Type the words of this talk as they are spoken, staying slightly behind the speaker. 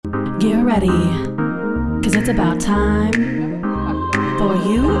Get ready, cause it's about time for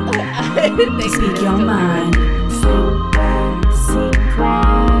you to speak your mind. Super Secret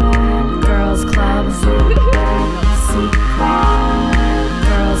Girls Club. Secret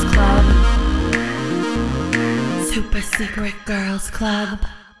Girls Club. Super Secret Girls Club.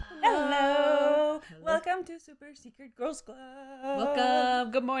 Hello! Welcome to Super Secret Girls Club.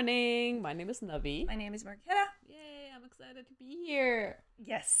 Welcome. Good morning. My name is Navi. My name is Marquetta. Yay, I'm excited to be here.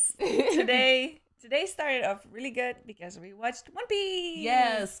 Yes. Today started off really good because we watched One Piece.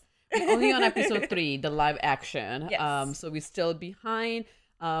 Yes. We're only on episode 3, the live action. Yes. So we're still behind.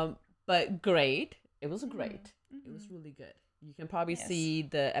 But great. It was great. Mm-hmm. It was really good. You can probably see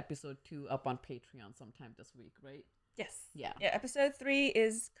the episode 2 up on Patreon sometime this week, right? Yes. Yeah. Yeah, episode 3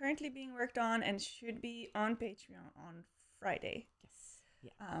 is currently being worked on and should be on Patreon on Friday.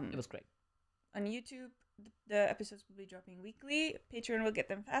 Yes. Yeah. It was great. On YouTube, the episodes will be dropping weekly. Patreon will get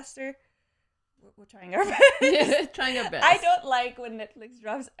them faster. We're trying our best. Trying our best. I don't like when Netflix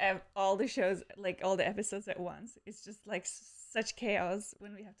drops all the shows, like all the episodes at once. It's just like such chaos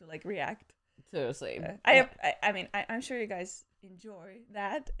when we have to like react. Seriously. I mean, I'm sure you guys enjoy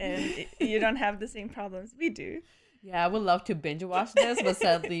that and you don't have the same problems we do. Yeah, I would love to binge watch this, but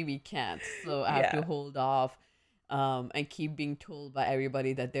sadly we can't. So I have to hold off and keep being told by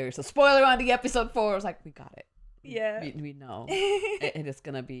everybody that there's a spoiler on the episode 4. I was like, we got it. Yeah. We know. It is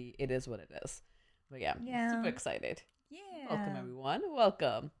going to be, it is what it is. But yeah, super excited. Yeah. Welcome, everyone.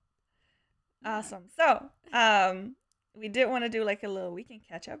 Welcome. Awesome. So, we did want to do like a little weekend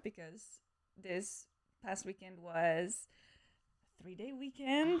catch up because this past weekend was a 3-day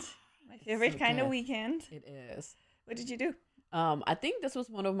weekend. My favorite kind of weekend. It is. What did you do? I think this was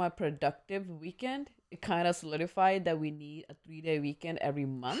one of my productive weekend. It kind of solidified that we need a 3-day weekend every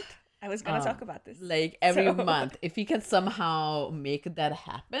month. I was going to talk about this. Like every month. If you can somehow make that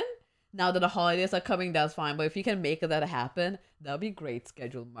happen, now that the holidays are coming, that's fine. But if you can make that happen, that'll be great,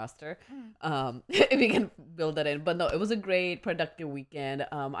 schedule master. If you can build that in. But no, it was a great productive weekend.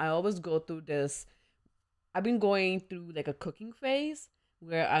 I always go through this. I've been going through like a cooking phase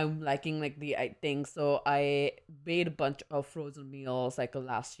where I'm liking like the things. So I made a bunch of frozen meals like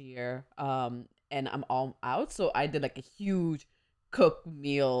last year. And I'm all out. So I did like a huge cook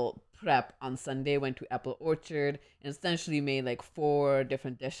meal prep on Sunday. Went to Apple Orchard and essentially made like 4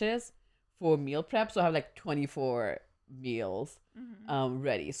 different dishes for meal prep. So I have like 24 meals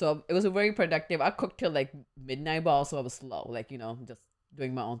ready. So it was a very productive. I cooked till like midnight, but also I was slow, like, you know, just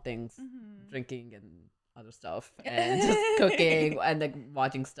doing my own things, drinking and other stuff and just cooking and like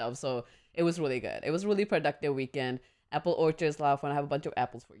watching stuff. So it was really good. It was really productive weekend. Apple Orchard is a lot of fun. I have a bunch of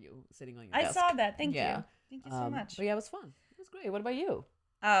apples for you sitting on your desk. I saw that. Thank you. Thank you so much. But yeah, it was fun. It was great. What about you?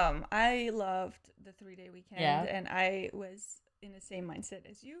 I loved the 3-day weekend and I was in the same mindset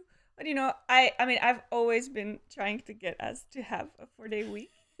as you. But you know, I mean, I've always been trying to get us to have a 4-day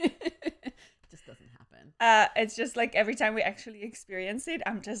week. It just doesn't happen. It's just like every time we actually experience it,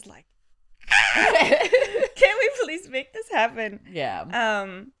 I'm just like, can we please make this happen? Yeah.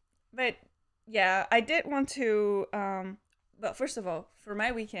 But yeah, I did want to. But first of all, for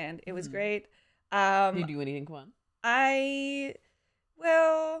my weekend, it was great. Did you do anything fun?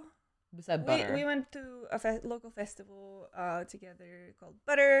 Besides butter. We went to a local festival together called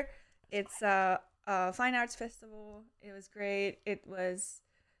Butter. It's a fine arts festival. It was great. It was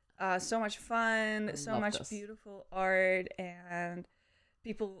so much fun, so much beautiful art, and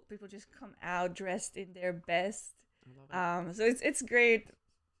people just come out dressed in their best. So it's great.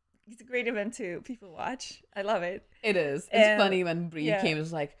 It's a great event to people watch. I love it. It is. It's funny when Bree came. It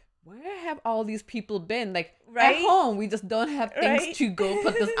was like, where have all these people been? Like, at home, we just don't have things to go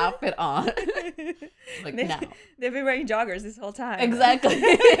put this outfit on. Like, now. They've been wearing joggers this whole time. Exactly.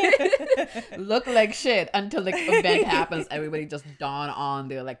 Look like shit until the event happens. Everybody just don on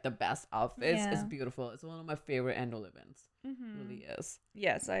their, like, the best outfits. Yeah. It's beautiful. It's one of my favorite annual events. It really is.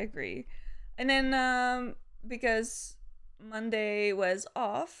 Yes, I agree. And then, because Monday was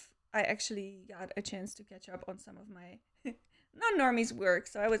off, I actually got a chance to catch up on some of my non-normies work.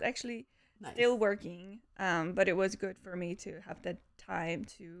 So I was actually still working, but it was good for me to have that time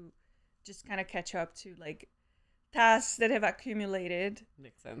to just kind of catch up to like tasks that have accumulated.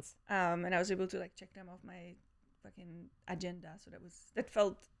 Makes sense. And I was able to like check them off my fucking agenda. So that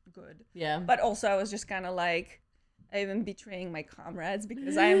felt good. Yeah. But also I was just kind of like, I'm even betraying my comrades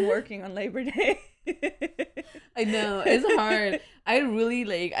because I am working on Labor Day. I know, it's hard.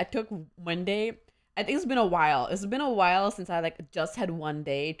 I took Monday. I think it's been a while. It's been a while since I like just had one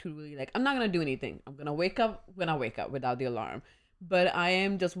day to really like, I'm not going to do anything. I'm going to wake up when I wake up without the alarm. but I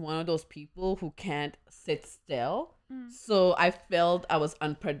am just one of those people who can't sit still. Mm. So I felt I was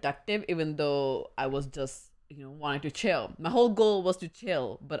unproductive, even though I was just, wanting to chill. My whole goal was to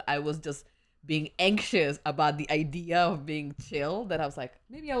chill, but I was just being anxious about the idea of being chill, that I was like,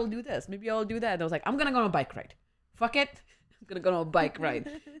 maybe I will do this, maybe I will do that. And I was like, I'm gonna go on a bike ride. Fuck it. I'm gonna go on a bike ride.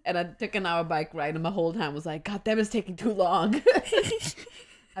 And I took an hour bike ride, and my whole time was like, God damn, it's taking too long.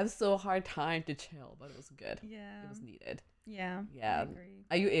 I have so hard time to chill, but it was good. Yeah. It was needed. Yeah. Yeah. I agree.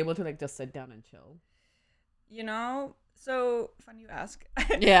 Are you able to like just sit down and chill? So fun you ask.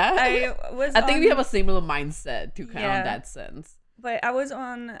 Yeah. I think we have a similar mindset to kind of that sense. But I was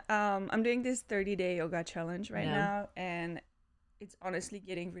on I'm doing this 30-day yoga challenge right now, and it's honestly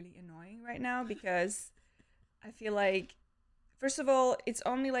getting really annoying right now because I feel like, first of all, it's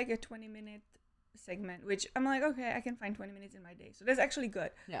only like a 20-minute segment, which I'm like, okay, I can find 20 minutes in my day, so that's actually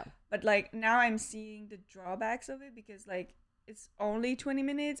good. Yeah. But like now I'm seeing the drawbacks of it, because like it's only 20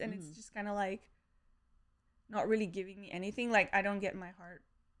 minutes and it's just kind of like not really giving me anything. Like I don't get my heart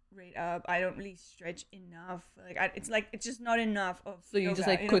rate up, I don't really stretch enough, it's just not enough of so you yoga, just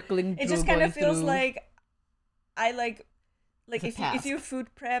like quickly it just kind of feels through. like I like if you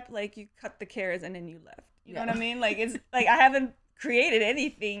food prep, like you cut the carrots and then you left, you know what I mean, like it's like I haven't created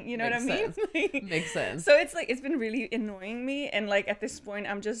anything, you know what I mean? Makes sense. So it's like it's been really annoying me, and like at this point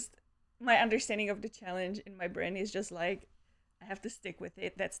I'm just, my understanding of the challenge in my brain is just like, I have to stick with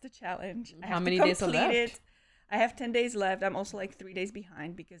it, that's the challenge. I have How many to days are complete left? it. I have 10 days left. I'm also like 3 days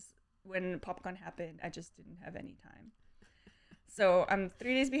behind because when PopCon happened, I just didn't have any time. So I'm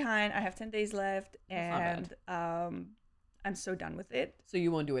 3 days behind. I have 10 days left, and I'm so done with it. So you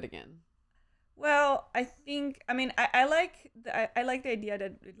won't do it again? Well, I like I like the idea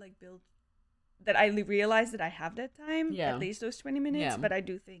that it like built, that I realized that I have that time, at least those 20 minutes. But I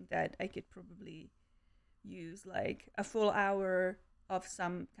do think that I could probably use like a full hour of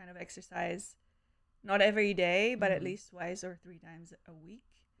some kind of exercise. Not every day, but at least twice or 3 times a week.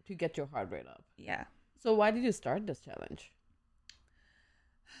 To get your heart rate up. Yeah. So why did you start this challenge?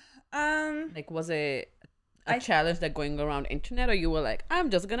 Like, was it a challenge that going around internet, or you were like,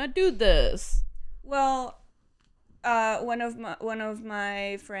 I'm just gonna do this? Well, one of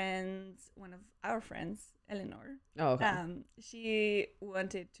our friends, Eleanor. Oh, okay. She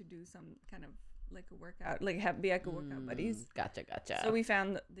wanted to do some kind of like a workout, like be like a workout buddies. Gotcha. So we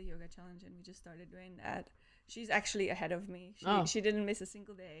found the yoga challenge and we just started doing that. She's actually ahead of me. She didn't miss a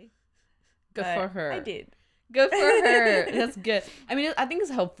single day. Good for her. I did. Good for her. That's good. I mean, I think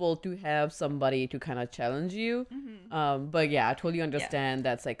it's helpful to have somebody to kind of challenge you. But yeah, I totally understand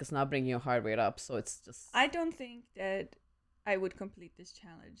that's like, it's not bringing your heart rate up, so it's just. I don't think that I would complete this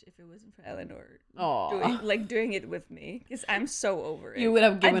challenge if it wasn't for Eleanor doing it with me, because I'm so over it. You would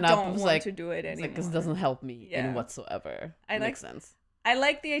have given up. I don't want to do it anymore. Like, this doesn't help me in whatsoever. Makes sense. I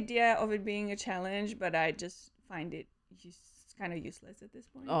like the idea of it being a challenge, but I just find it just kind of useless at this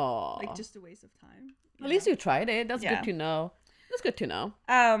point. Oh, like just a waste of time. At least you tried it. That's good to know. That's good to know.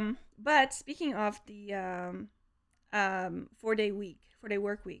 But speaking of the 4-day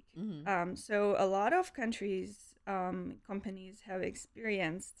work week, so a lot of countries, companies have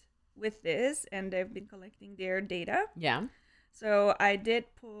experienced with this, and they've been collecting their data. Yeah. So I did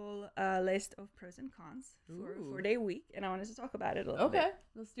pull a list of pros and cons for a 4-day week, and I wanted to talk about it a little bit. Okay,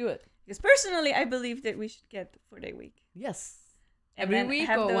 let's do it. Because personally, I believe that we should get 4-day week. Yes. And every week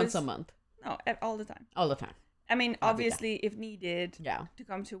or once a month? No, all the time. All the time. I mean, obviously, if needed, to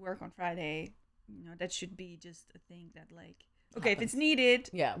come to work on Friday, that should be just a thing that like, okay, if it's needed,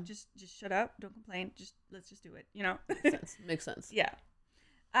 just shut up, don't complain, let's just do it, Makes sense. Yeah.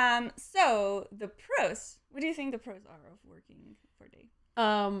 So the pros, what do you think the pros are of working 4-day?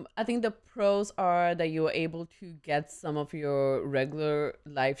 I think the pros are that you're able to get some of your regular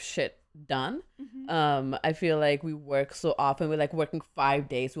life shit done. I feel like we work so often, we're like working 5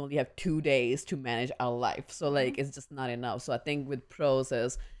 days, we only have 2 days to manage our life, so like it's just not enough. So I think with pros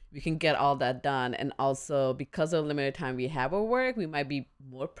is we can get all that done, and also because of the limited time we have at work, we might be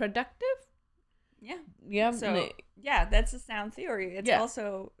more productive. So that's a sound theory. It's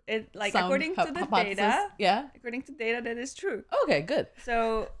also according to the data. According to data, that is true. Okay, good.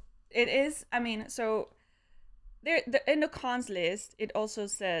 So it is. I mean, so there in the cons list, it also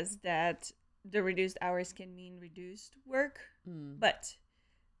says that the reduced hours can mean reduced work, but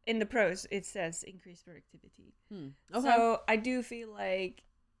in the pros it says increased productivity. Okay. So I do feel like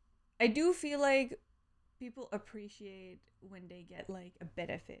people appreciate when they get like a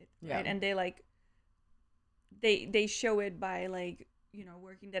benefit, right? And they like they show it by like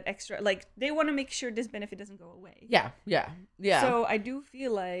working that extra, like they want to make sure this benefit doesn't go away. Yeah. So I do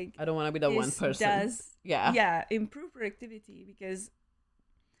feel like I don't want to be the one this person. does improve productivity because,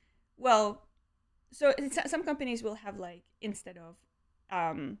 well, so some companies will have like, instead of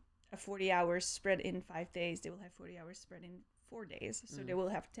a 40 hours spread in 5 days, they will have 40 hours spread in 4 days, so they will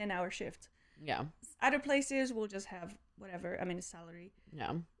have 10-hour shift. Yeah. Other places will just have whatever, I mean, a salary.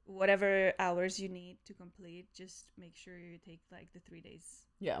 Yeah. Whatever hours you need to complete, just make sure you take like the 3 days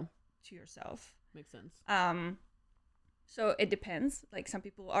to yourself. Makes sense. So it depends. Like some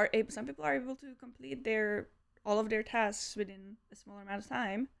people are able to complete all of their tasks within a smaller amount of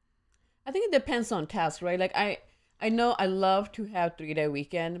time. I think it depends on task, right? Like I know I love to have 3-day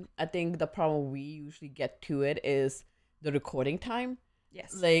weekend. I think the problem we usually get to it is the recording time.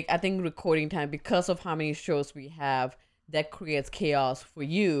 Yes. Like I think recording time, because of how many shows we have, that creates chaos for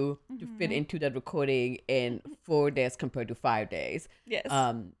you to fit into that recording in 4 days compared to 5 days. Yes.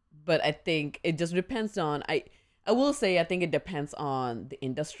 But I think it just depends on, I will say, I think it depends on the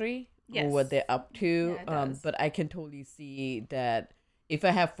industry or what they're up to. Yeah, it does. But I can totally see that if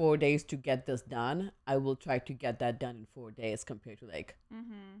I have 4 days to get this done, I will try to get that done in 4 days compared to like,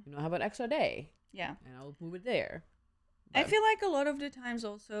 I have an extra day. Yeah. And I'll move it there. I feel like a lot of the times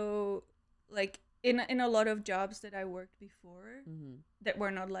also, like in a lot of jobs that I worked before that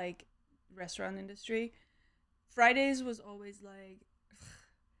were not like restaurant industry, Fridays was always like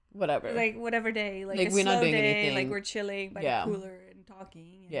whatever day, like a we're not slow doing day, anything. like we're chilling by the cooler and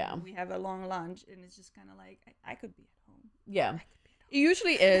talking, and we have a long lunch, and it's just kind of like I could be at home. Yeah, it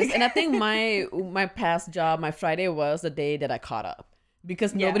usually is. And I think my past job, my Friday was the day that I caught up,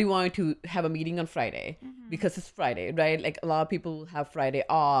 because nobody wanted to have a meeting on Friday because it's Friday, right? Like a lot of people have Friday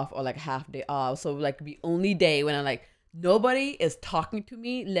off or like half day off, so like the only day when I'm like, nobody is talking to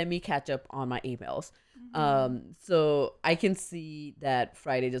me, let me catch up on my emails. So I can see that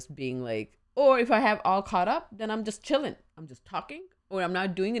Friday just being like, or if I have all caught up, then I'm just chilling, I'm just talking, or I'm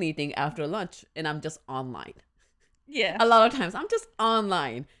not doing anything after lunch and I'm just online. Yeah, a lot of times I'm just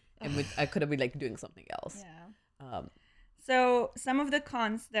online, and I could have been like doing something else. So some of the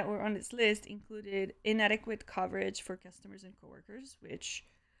cons that were on this list included inadequate coverage for customers and coworkers, which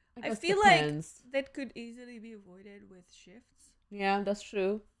I feel depends. like that could easily be avoided with shifts. Yeah, that's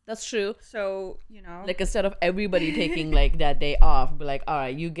true. So, like instead of everybody taking like that day off, be like, all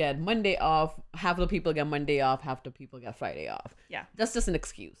right, you get Monday off, half the people get Monday off, half the people get Friday off. Yeah. That's just an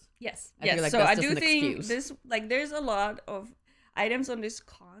excuse. Yes. I feel like so that's I just do an think excuse. this, like, there's a lot of items on this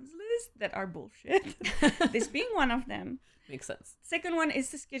cons list that are bullshit. This being one of them. Makes sense. Second one is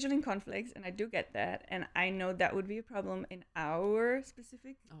the scheduling conflicts, and I do get that, and I know that would be a problem in our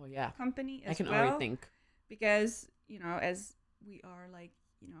specific company as well. I can already think. Because, as we are like,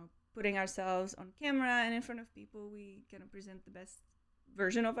 putting ourselves on camera and in front of people, we kind of present the best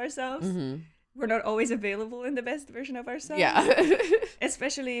version of ourselves. We're not always available in the best version of ourselves. Yeah.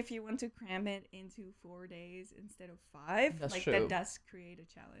 Especially if you want to cram it into 4 days instead of 5. That's like true. That does create a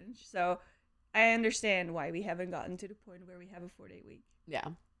challenge. So I understand why we haven't gotten to the point where we have a 4-day week. Yeah.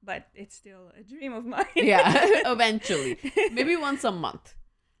 But it's still a dream of mine. Yeah. Eventually. Maybe once a month.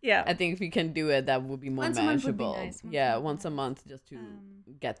 Yeah. I think if we can do it, that would be more manageable. Once a month just to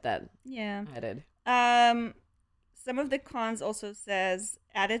get that added. Some of the cons also says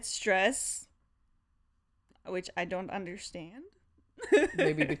added stress, which I don't understand.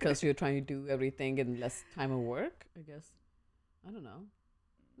 Maybe because you're trying to do everything in less time of work, I guess. I don't know.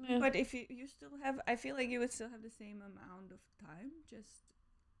 Yeah. But if you still have, I feel like you would still have the same amount of time, just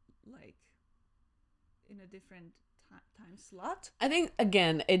like in a different time slot. I think,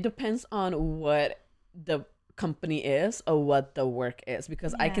 again, it depends on what the company is or what the work is,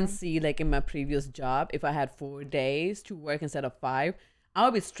 because I can see, like in my previous job, if I had 4 days to work instead of 5, I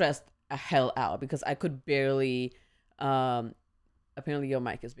would be stressed a hell out because I could barely apparently your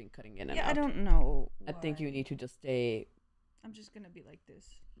mic is being cutting in and out. I don't know why. I think you need to just stay. I'm just gonna be like this.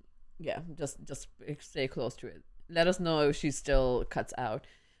 Yeah, just stay close to it. Let us know if she still cuts out.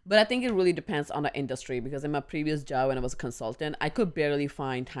 But I think it really depends on the industry, because in my previous job when I was a consultant, I could barely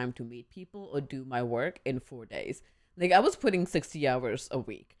find time to meet people or do my work in 4 days. Like I was putting 60 hours a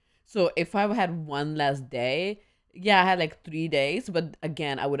week. So if I had one less day, I had like 3 days, but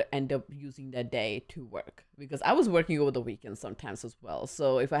again, I would end up using that day to work because I was working over the weekend sometimes as well.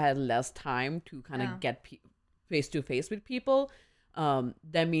 So if I had less time to kind of get face to face with people,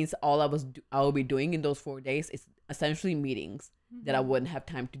 that means all I will be doing in those 4 days is essentially meetings that I wouldn't have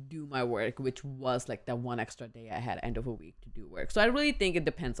time to do my work, which was like that one extra day I had end of a week to do work. So I really think it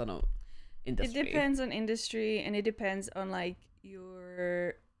depends on industry. It depends on industry, and it depends on like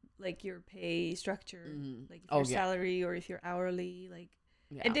your like your pay structure, like if Oh, you're yeah. salary or if you're hourly, like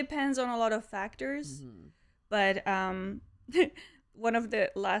Yeah. it depends on a lot of factors. Mhm. But one of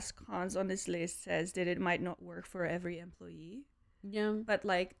the last cons on this list says that it might not work for every employee. Yeah. But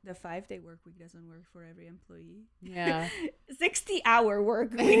like the 5-day work week doesn't work for every employee. Yeah. 60-hour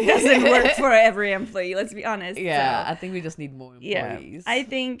work week doesn't work for every employee. Let's be honest. Yeah. So, I think we just need more yeah, employees. I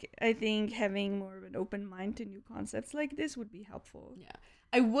think having more of an open mind to new concepts like this would be helpful. Yeah.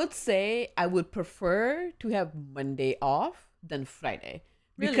 I would say I would prefer to have Monday off than Friday.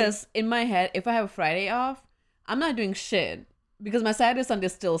 Really? Because in my head, if I have Friday off, I'm not doing shit. Because my Saturday, Sunday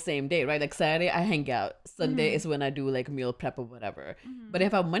is still same day, right? Like Saturday, I hang out. Sunday is when I do like meal prep or whatever. But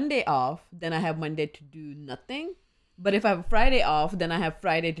if I have Monday off, then I have Monday to do nothing. But if I have Friday off, then I have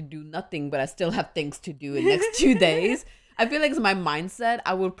Friday to do nothing, but I still have things to do in next 2 days. I feel like it's my mindset.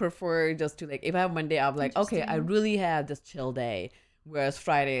 I would prefer just to like, if I have Monday off, like, okay, I really have this chill day. Whereas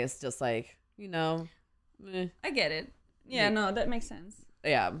Friday is just like, I get it. Yeah, no, that makes sense.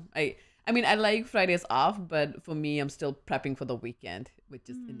 yeah. I mean, I like Fridays off, but for me, I'm still prepping for the weekend, which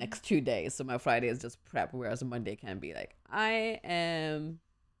is the next 2 days. So my Friday is just prep, whereas Monday can be like, I am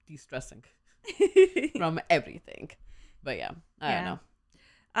de-stressing from everything. But yeah, I don't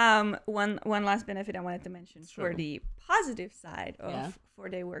know. One last benefit I wanted to mention for True. the positive side of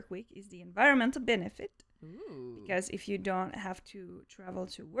 4-day work week is the environmental benefit. Ooh, Because if you don't have to travel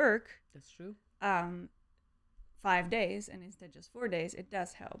to work that's true. 5 days and instead just 4 days, it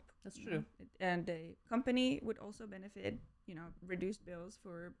does help. That's you know. true. And the company would also benefit, reduced bills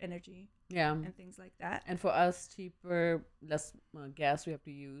for energy Yeah. and things like that. And for us, cheaper, less gas we have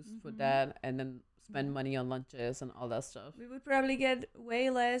to use for that, and then spend money on lunches and all that stuff. We would probably get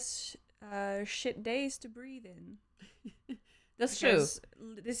way less shit days to breathe in. That's true. Because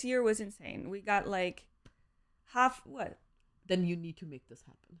this year was insane. We got like half Then you need to make this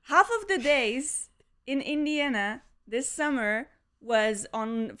happen. half of the days in Indiana this summer was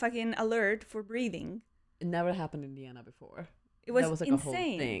on fucking alert for breathing. It never happened in Indiana before. It was that was like insane. a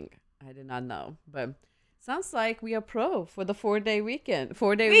whole thing. I did not know, but sounds like we are pro for the 4-day weekend.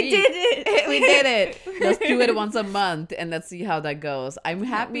 4-day We week. did it. We did it. Let's do it once a month and let's see how that goes. I'm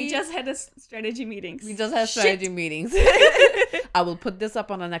happy. We just had a strategy meetings. We just had strategy meetings. I will put this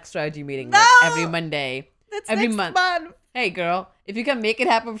up on the next strategy meeting No! like every Monday. That's every next month. Hey girl, if you can make it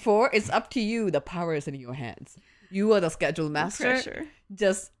happen before, it's up to you. The power is in your hands. You are the schedule master. Pressure.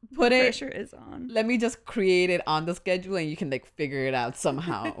 Just put it. Pressure is on. Let me just create it on the schedule and you can like figure it out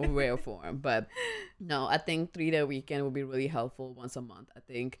somehow or way or form. But no, I think 3-day weekend will be really helpful once a month. I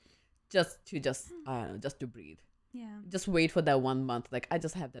think just to breathe. Yeah. Just wait for that 1 month. Like I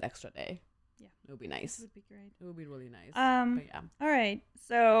just have that extra day. Yeah. It would be nice. It would be great. It would be really nice. But yeah. All right.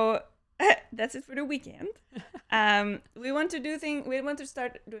 So that's it for the weekend. We want to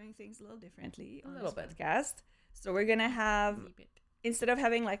start doing things a little differently on this podcast. So we're gonna have, instead of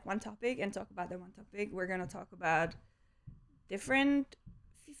having like one topic and talk about the one topic, we're gonna talk about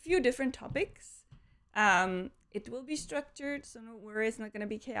few different topics. It will be structured, so no worry, it's not gonna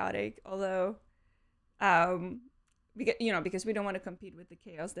be chaotic. Although, because we don't want to compete with the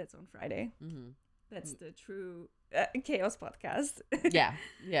chaos that's on Friday. Mm-hmm. That's the true chaos podcast.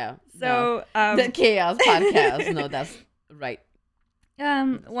 Yeah. So the chaos podcast. No, that's right.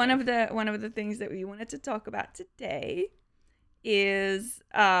 One of the things that we wanted to talk about today is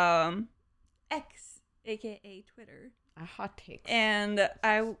X, aka Twitter. A hot take. And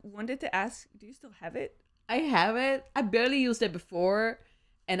I wanted to ask, do you still have it? I have it. I barely used it before,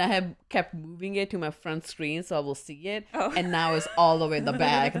 and I have kept moving it to my front screen so I will see it. Oh. And now it's all the way in the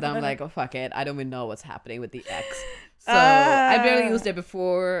back, and I'm like, oh fuck it, I don't even know what's happening with the X. So I barely used it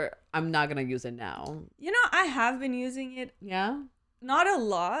before. I'm not gonna use it now. I have been using it. Yeah. Not a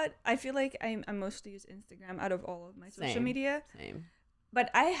lot. I feel like I mostly use Instagram out of all of my social media. Same.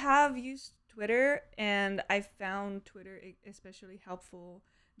 But I have used Twitter, and I found Twitter especially helpful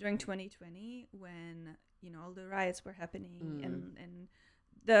during 2020 when, all the riots were happening and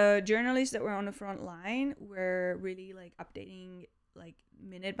the journalists that were on the front line were really like updating like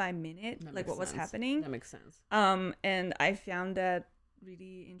minute by minute, like what was happening. That makes sense. And I found that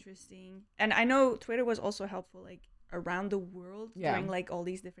really interesting. And I know Twitter was also helpful like around the world during like all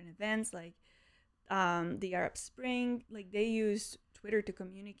these different events, like the Arab Spring. Like they used Twitter to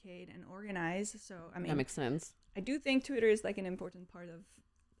communicate and organize. So I mean, that makes sense. I do think Twitter is like an important part of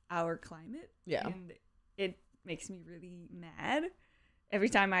our climate. Yeah. And it makes me really mad every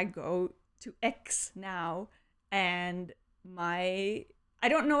time I go to X now and I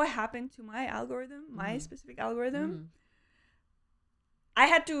don't know what happened to my algorithm, my specific algorithm. I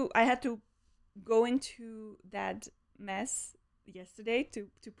had to go into that mess yesterday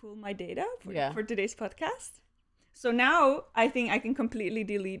to pull my data Yeah. for today's podcast. So now I think I can completely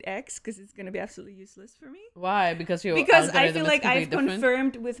delete X because it's going to be absolutely useless for me. Why? Because your Because I algorithm feel is like I've completely different?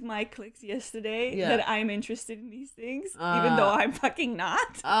 confirmed with my clicks yesterday Yeah. that I'm interested in these things, even though I'm fucking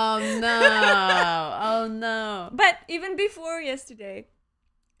not. Oh no. Oh no. But even before yesterday,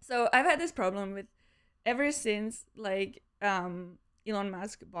 so I've had this problem with ever since like Elon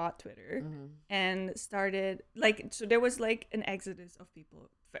Musk bought Twitter and started like, so there was like an exodus of people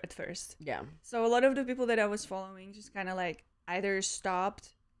at first. Yeah. So a lot of the people that I was following just kind of like either stopped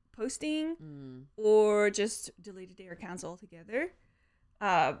posting or just deleted their accounts altogether.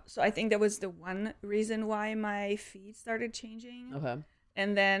 So I think that was the one reason why my feed started changing. Okay.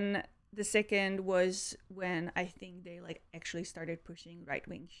 And then the second was when I think they like actually started pushing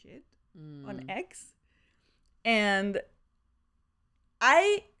right-wing shit on X. And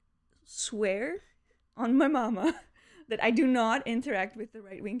I swear on my mama that I do not interact with the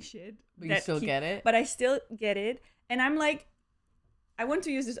right-wing shit. But you still get it? But I still get it. And I'm like, I want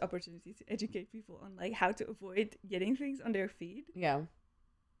to use this opportunity to educate people on like how to avoid getting things on their feed. Yeah.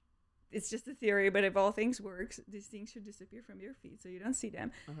 It's just a theory, but if all things works, these things should disappear from your feed so you don't see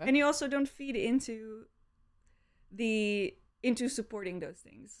them. Okay. And you also don't feed into supporting those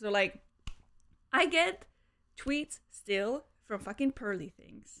things. So like I get tweets still from fucking Pearly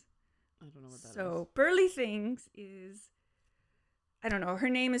Things. I don't know what that is. So Pearly Things is, I don't know, her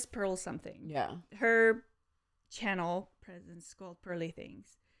name is Pearl something. Yeah. Her channel presence is called Pearly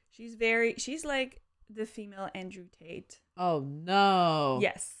Things. She's like the female Andrew Tate. Oh no.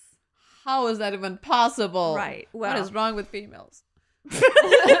 Yes. How is that even possible? Right. Well, what is wrong with females?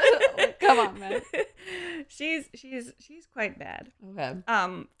 Come on, man. She's quite bad. Okay.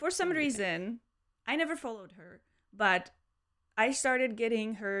 For some reason, I never followed her, but I started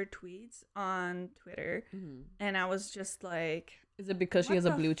getting her tweets on Twitter, and I was just like, is it because she has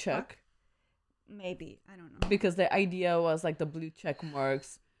a blue check? Maybe. I don't know. Because the idea was like the blue check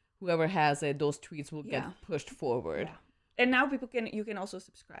marks, whoever has it, those tweets will get pushed forward. Yeah. And now you can also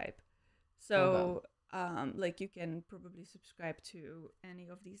subscribe. So, like you can probably subscribe to any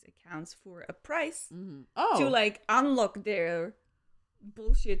of these accounts for a price to like unlock their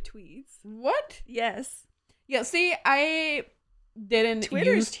bullshit tweets. What? Yes. Yeah, see, I didn't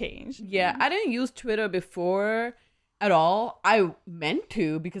Twitter's changed. Yeah, I didn't use Twitter before at all. I meant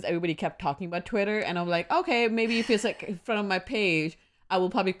to because everybody kept talking about Twitter, and I'm like, okay, maybe if it's like in front of my page, I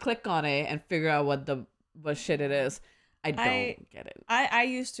will probably click on it and figure out what shit it is. I don't get it. I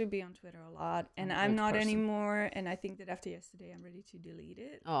used to be on Twitter a lot, and I'm not person. anymore. And I think that after yesterday, I'm ready to delete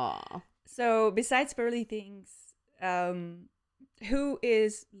it. Aw. So besides Pearly Things, who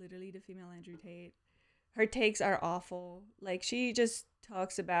is literally the female Andrew Tate, her takes are awful. Like she just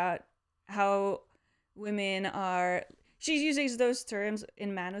talks about how women are. She uses those terms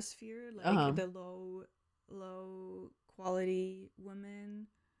in manosphere, like the low quality woman.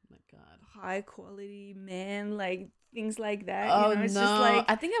 Oh my God. High quality man, like things like that. Oh, it's no. just like,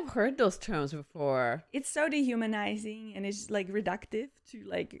 I think I've heard those terms before. it's so dehumanizing, and it's like reductive to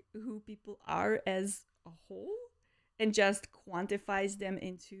like who people are as a whole, and just quantifies them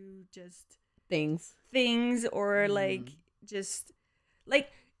into just Things or like just like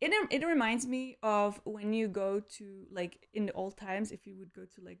it reminds me of when you go to like in the old times, if you would go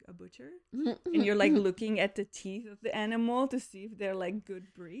to like a butcher and you're like looking at the teeth of the animal to see if they're like good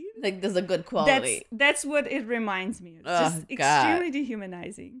breed, like there's a good quality. That's what it reminds me of. It's just God. extremely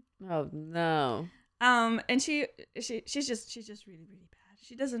dehumanizing. Oh no. And she's just really, really bad.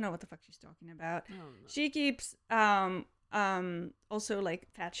 She doesn't know what the fuck she's talking about. Oh, no. She keeps also like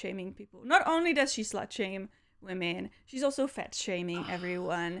fat shaming people. Not only does she slut shame women, she's also fat shaming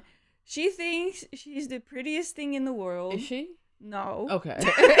everyone. She thinks she's the prettiest thing in the world. Is she? No. Okay.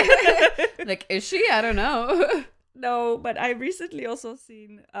 Like, is she? I don't know. No, but I recently also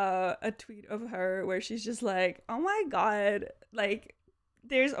seen a tweet of her where she's just like, oh my God, like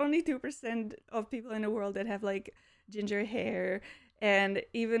there's only 2% of people in the world that have like ginger hair, and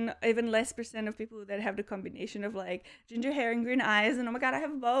even less percent of people that have the combination of like ginger hair and green eyes, and oh my God, I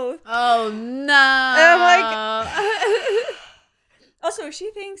have both. Oh no. I'm like, also she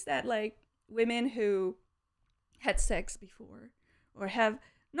thinks that like women who had sex before or have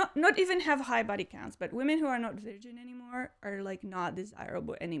not even have high body counts, but women who are not virgin anymore are like not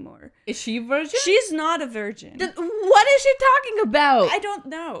desirable anymore. Is she virgin? She's not a virgin. Then what is she talking about? I don't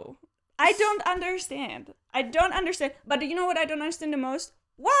know. I don't understand. But you know what I don't understand the most?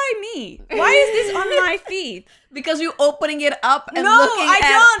 Why me? Why is this on my feed? Because you opening it up and No, looking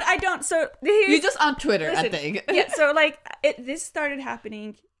I don't. So You just on Twitter, listen, I think. Yeah, so like this started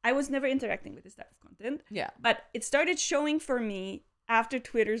happening. I was never interacting with this type of content. content. Yeah. But it started showing for me after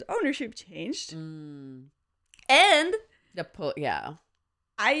Twitter's ownership changed. And yeah.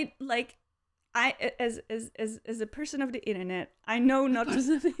 I as a person of the internet, I know not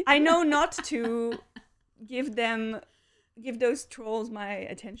to give those trolls my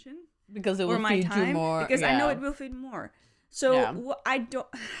attention because it or will my feed time you more. because I know it will feed more. So I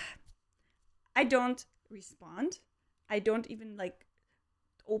don't respond. I don't even like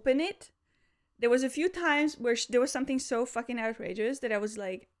open it. There was a few times where there was something so fucking outrageous that I was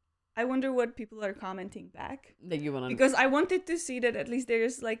like, I wonder what people are commenting back. Because I wanted to see that at least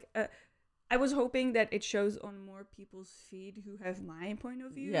there's like I was hoping that it shows on more people's feed who have my point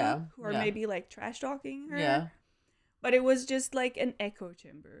of view, who are maybe like trash talking her. Yeah. But it was just like an echo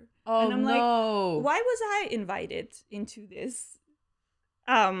chamber. Oh, and I'm no. like, why was I invited into this?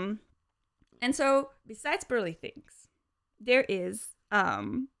 And so besides Burly Things, there is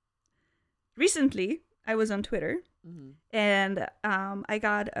recently I was on Twitter and I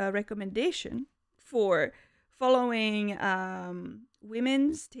got a recommendation for following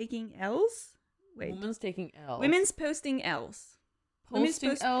women's taking L's. Wait. Women's taking L's. Women's posting L's.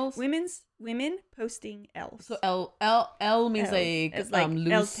 L's? Women posting L's. So L means L, like, it's like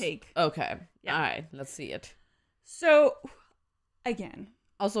loose. L take. Okay. Yeah. All right. Let's see it. So, again.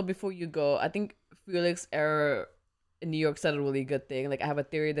 Also, before you go, I think Felix Error in New York said a really good thing. Like, I have a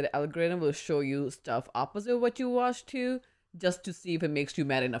theory that the algorithm will show you stuff opposite of what you watch too, just to see if it makes you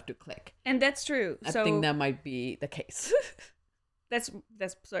mad enough to click. And that's true. I think that might be the case. That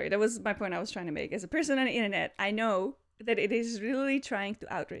was my point I was trying to make. As a person on the internet, I know that it is really trying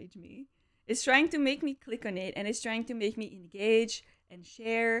to outrage me. It's trying to make me click on it, and it's trying to make me engage and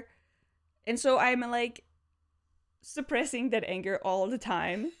share. And so I'm like suppressing that anger all the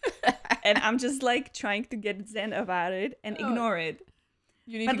time. And I'm just like trying to get zen about it and ignore it.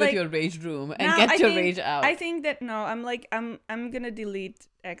 You need to go to your rage room and get your rage out. I think that I'm gonna delete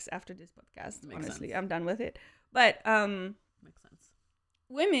X after this podcast. Makes honestly, sense. I'm done with it. But Makes sense.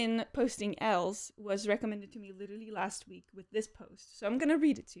 women posting L's was recommended to me literally last week with this post. So I'm gonna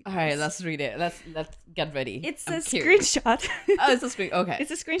read it to you. All right, let's read it. Let's get ready. It's I'm a curious. screenshot. Oh, it's a screen. Okay.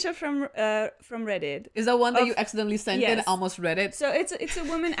 It's a screenshot from Reddit. Is that one that you accidentally sent in? Yes. Almost read it. So it's a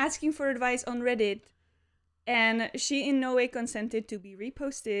woman asking for advice on Reddit, and she in no way consented to be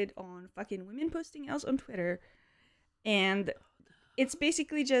reposted on fucking women posting L's on Twitter, and it's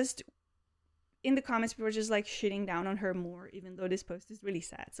basically just in the comments people were just like shitting down on her more, even though this post is really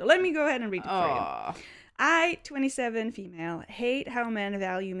sad. So let me go ahead and read it for you. I, 27 female, hate how men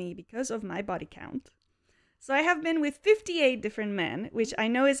value me because of my body count. So I have been with 58 different men, which I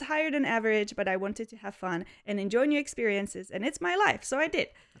know is higher than average, but I wanted to have fun and enjoy new experiences, and it's my life, so I did.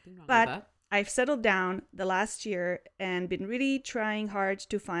 Nothing wrong with But that. I've settled down the last year and been really trying hard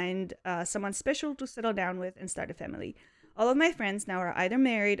to find someone special to settle down with and start a family. All of my friends now are either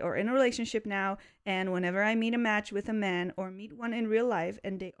married or in a relationship now, and whenever I meet a match with a man or meet one in real life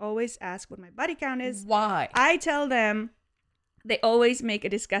and they always ask what my body count is, Why? I tell them. They always make a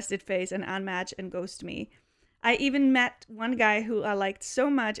disgusted face and unmatch and ghost me. I even met one guy who I liked so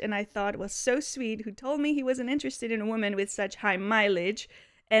much and I thought was so sweet, who told me he wasn't interested in a woman with such high mileage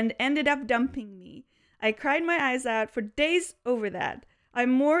and ended up dumping me. I cried my eyes out for days over that. I'm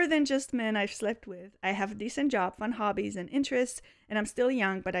more than just men I've slept with. I have a decent job, fun hobbies and interests, and I'm still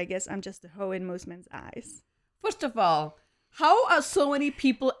young, but I guess I'm just a hoe in most men's eyes. First of all, how are so many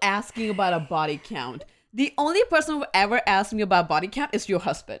people asking about a body count? The only person who ever asked me about body count is your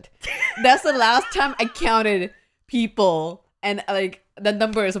husband. That's the last time I counted people, and like the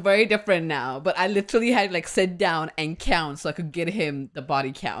number is very different now, but I literally had to like sit down and count so I could get him the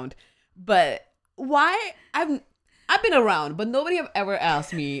body count. But why? I've been around, but nobody have ever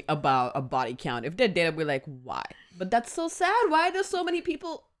asked me about a body count. If they did, I'd be like, why? But that's so sad. Why are there so many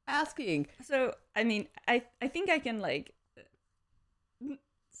people asking? So, I mean, I think I can like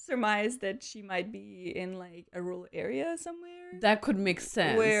surmise that she might be in like a rural area somewhere. That could make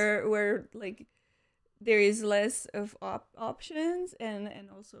sense. Where like there is less of options and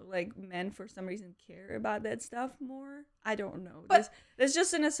also like men for some reason care about that stuff more. I don't know. But there's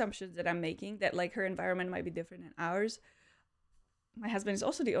just an assumption that I'm making that like her environment might be different than ours. My husband is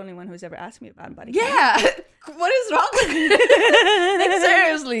also the only one who's ever asked me about body count. Yeah. What is wrong with you? Like,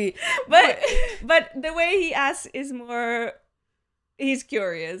 seriously. But the way he asks is more, he's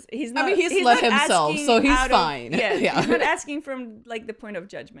curious. He's not. I mean, he's not let himself, asking so he's out of- fine. Yeah, Yeah. he's not asking from like the point of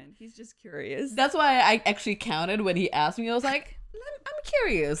judgment. He's just curious. That's why I actually counted when he asked me. I was like, I'm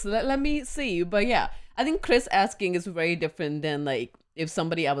curious. Let me see. But yeah, I think Chris asking is very different than like if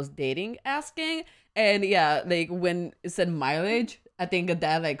somebody I was dating asking. And yeah, like when it said mileage, I think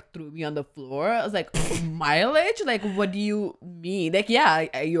that like threw me on the floor. I was like, mileage? Like, what do you mean? Like, yeah,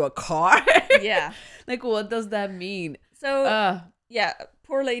 are you a car? Yeah. Like, what does that mean? So yeah,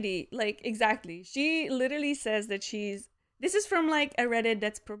 poor lady. Like, exactly. She literally says that this is from like a Reddit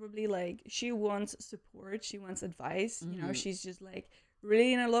that's probably like she wants support, she wants advice. You know, she's just like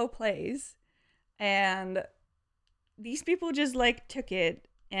really in a low place, and these people just like took it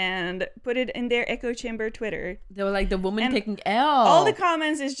and put it in their echo chamber Twitter. They were like, the woman And taking L. All the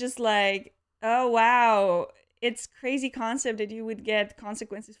comments is just like, oh wow, it's crazy concept that you would get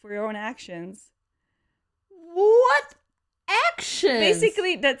consequences for your own actions. What action?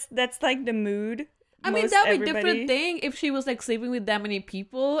 Basically, that's like the mood. I mean, that would be a different thing if she was like sleeping with that many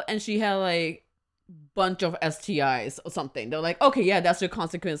people and she had like bunch of STIs or something. They're like, okay, yeah, that's your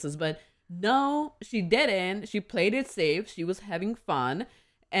consequences. But no, she didn't. She played it safe. She was having fun.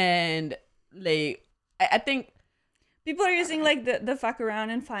 And like, I think people are using like the fuck around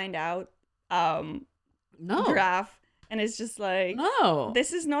and find out no graph, and it's just like, no,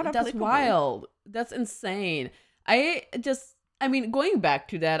 this is not applicable. That's wild. That's insane. I mean, going back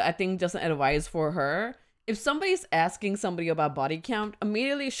to that, I think just an advice for her: if somebody's asking somebody about body count,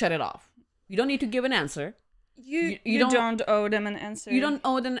 immediately shut it off. You don't need to give an answer. You don't owe them an answer. You don't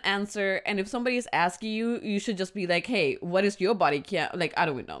owe them an answer. And if somebody is asking you, you should just be like, hey, what is your body count? Like, I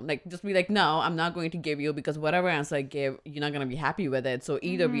don't know. Like, just be like, no, I'm not going to give you, because whatever answer I give, you're not going to be happy with it. So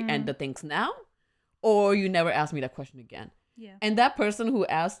either we end the things now, or you never ask me that question again. Yeah. And that person who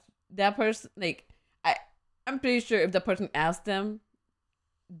asked, that person, like, I'm pretty sure if the person asked them,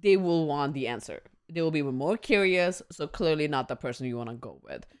 they will want the answer. They will be more curious. So clearly not the person you want to go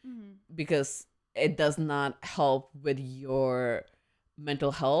with. Because it does not help with your mental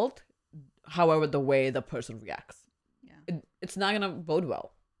health, however, the way the person reacts. Yeah. It's not going to bode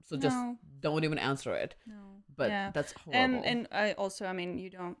well. So just don't even answer it. No. But that's horrible. And I also, I mean, you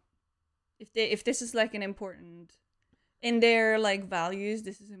don't, if this is like an important, in their like values,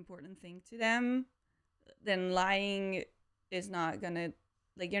 this is an important thing to them, then lying is not going to,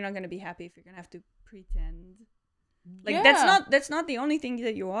 like, you're not going to be happy if you're going to have to pretend. Like, that's not the only thing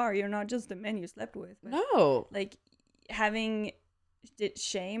that you are. You're not just the man you slept with. But, no. Like, having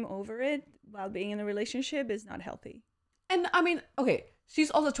shame over it while being in a relationship is not healthy. And I mean, okay,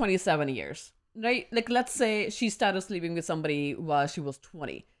 she's also 27 years, right? Like, let's say she started sleeping with somebody while she was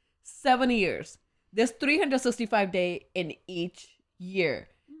 20. 7 years. There's 365 days in each year.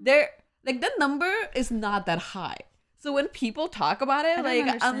 Like, that number is not that high. So when people talk about it, like,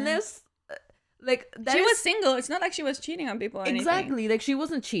 understand. Unless... Like, she was single. It's not like she was cheating on people or exactly anything. Like, she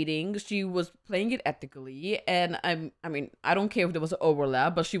wasn't cheating. She was playing it ethically. And I mean, I don't care if there was an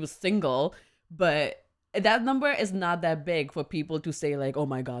overlap, but she was single. But that number is not that big for people to say, like, oh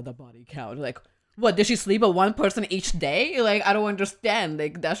my god, the body count. Like, what, did she sleep with one person each day? Like, I don't understand.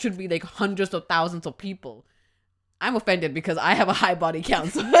 Like, that should be like hundreds of thousands of people. I'm offended because I have a high body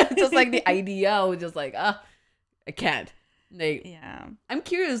count. So just like the idea was just like, I can't. Like, yeah, I'm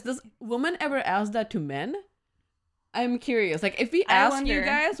curious, does women ever ask that to men? I'm curious. Like, if we ask you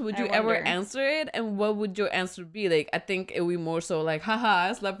guys, would you ever answer it? And what would your answer be? Like, I think it would be more so like, haha,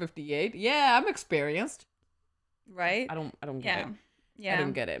 I slept 58. Yeah, I'm experienced. Right? I don't get it. Yeah. I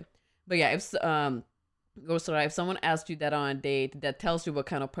don't get it. But yeah, if someone asks you that on a date, that tells you what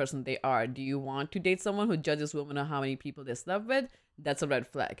kind of person they are. Do you want to date someone who judges women on how many people they slept with? That's a red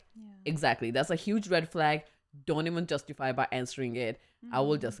flag. Yeah. Exactly. That's a huge red flag. Don't even justify by answering it. I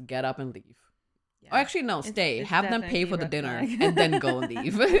will just get up and leave. Yeah. Or actually, no, stay. It's have them pay for the dinner and then go and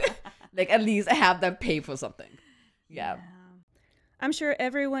leave. Like, at least have them pay for something. Yeah. I'm sure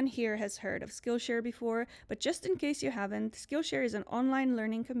everyone here has heard of Skillshare before, but just in case you haven't, Skillshare is an online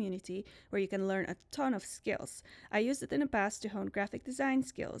learning community where you can learn a ton of skills. I used it in the past to hone graphic design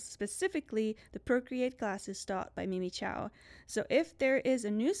skills, specifically the Procreate classes taught by Mimi Chow. So if there is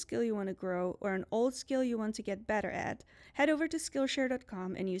a new skill you want to grow or an old skill you want to get better at, head over to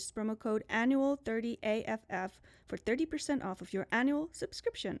Skillshare.com and use promo code annual30AFF for 30% off of your annual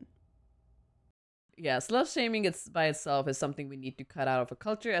subscription. Yeah, slut shaming by itself is something we need to cut out of our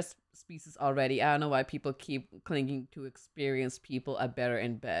culture as species already. I don't know why people keep clinging to experienced people are better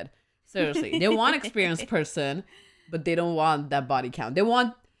in bed. Seriously, they want experienced person, but they don't want that body count.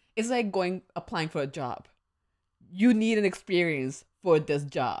 It's like applying for a job. You need an experience for this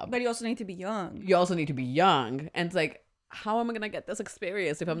job. But you also need to be young. And it's like, how am I going to get this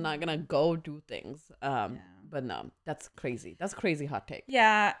experience if I'm not going to go do things? But no, that's crazy. That's a crazy hot take.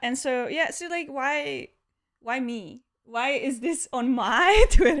 Yeah. And so, so like, why me? Why is this on my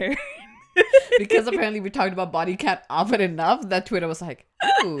Twitter? Because apparently we talked about body count often enough that Twitter was like,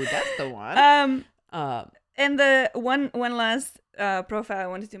 ooh, that's the one. And the one last profile I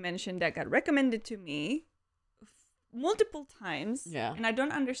wanted to mention that got recommended to me multiple times. Yeah. And I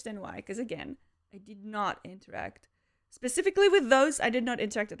don't understand why, because again, I did not interact. Specifically with those, I did not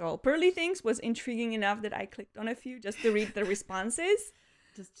interact at all. Pearly Things was intriguing enough that I clicked on a few just to read the responses.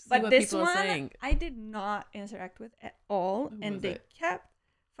 Just to see But what this people are one, saying. I did not interact with at all. Who And was they it? kept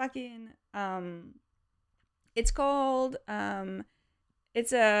fucking, it's called,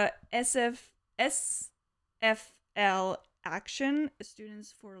 it's a SFL Action,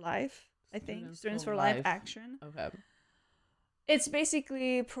 Students for Life, I think. Students for Life Action. Okay. It's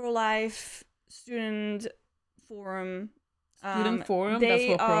basically pro-life student forum. Student forum? That's They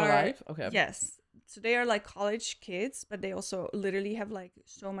for are, pro-life? Okay. Yes. So they are like college kids, but they also literally have like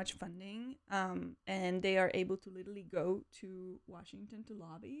so much funding. And they are able to literally go to Washington to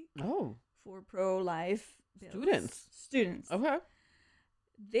lobby Oh. for pro-life bills. Students. Okay.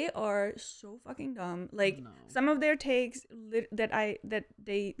 They are so fucking dumb. Like No. some of their takes that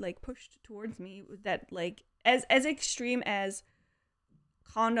they like pushed towards me was that like as extreme as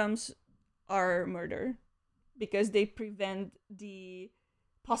condoms are murder because they prevent the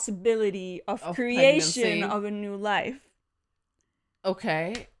possibility of creation pregnancy. of a new life.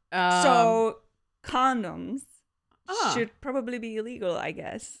 Okay. So condoms Ah. should probably be illegal, I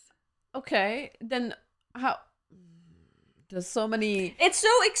guess. Okay. Then how? There's so many. It's so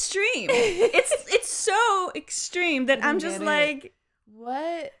extreme. it's so extreme that I I'm don't just get it. like,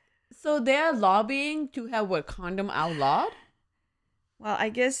 What? So they're lobbying to have what, condom outlawed? well, I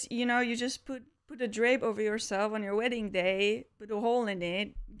guess, you just put a drape over yourself on your wedding day, put a hole in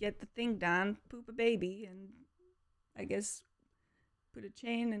it, get the thing done, poop a baby, and I guess put a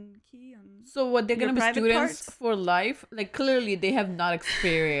chain and key on. So what, they're Your gonna be private students parts? for life? Like clearly they have not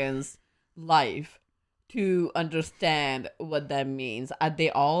experienced life to understand what that means. Are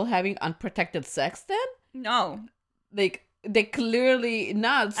they all having unprotected sex then? No, Like they clearly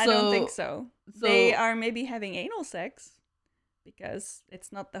not. So I don't think so. so- They are maybe having anal sex because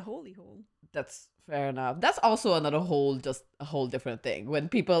it's not the holy hole. that's fair enough. That's also another whole, just a whole different thing. When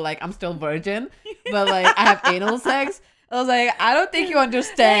people like, I'm still virgin, but like I have anal sex. I was like, I don't think you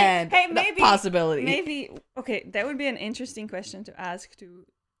understand Hey, the maybe- possibility. Maybe, okay, that would be an interesting question to ask to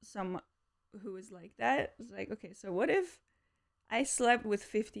someone who is like that. It's like, okay, so what if I slept with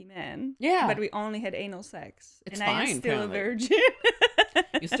 50 men, Yeah. but we only had anal sex, It's and I am fine, still apparently. a virgin?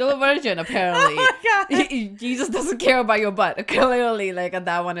 You're still a virgin, apparently. Oh my God. Jesus doesn't care about your butt. Clearly, like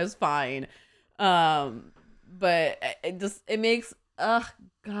that one is fine. But it makes,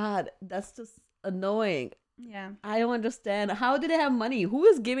 God, that's just annoying. Yeah. I don't understand. How do they have money? Who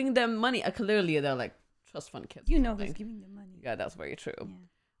is giving them money? Clearly, they're like trust fund kids. or You know who's something. giving them money. Yeah, that's very true. Yeah.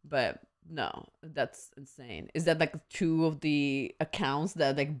 But no, that's insane. Is that like two of the accounts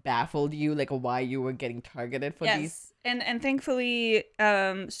that like baffled you, like why you were getting targeted for these? Yes. And thankfully,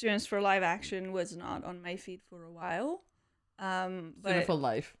 Students for Live Action was not on my feed for a while. Student But for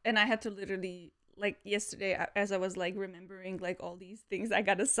life. and I had to literally, like yesterday, as I was like remembering like all these things I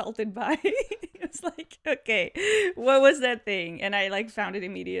got assaulted by, it's like, okay, what was that thing? And I like found it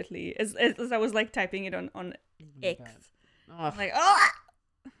immediately as I was like typing it on Oh my X. God. I'm like, oh.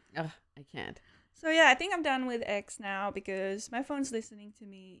 I can't. So yeah, I think I'm done with X now because my phone's listening to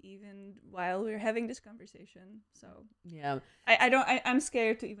me even while we're having this conversation. So Yeah. I'm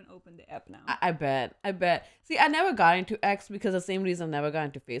scared to even open the app now. I bet. See, I never got into X because the same reason I never got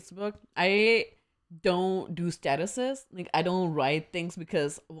into Facebook. I don't do statuses. Like, I don't write things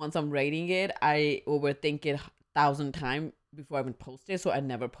because once I'm writing it, I overthink it 1,000 times before I even post it. So I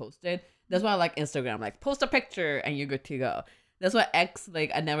never post it. That's why I like Instagram. Like, post a picture and you're good to go. That's why X, like,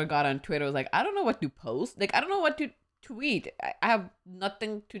 I never got on Twitter. I was like, I don't know what to post. Like, I don't know what to tweet. I have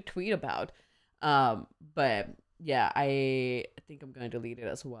nothing to tweet about. But yeah, I think I'm going to delete it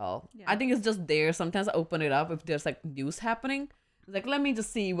as well. Yeah. I think it's just there. Sometimes I open it up if there's like news happening. It's like, let me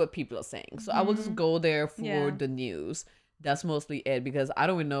just see what people are saying. So I will just go there for Yeah. the news. That's mostly it because I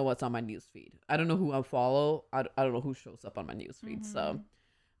don't even know what's on my news feed. I don't know who I follow. I don't know who shows up on my news feed. So,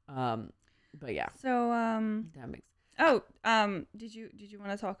 but yeah, So that makes. did you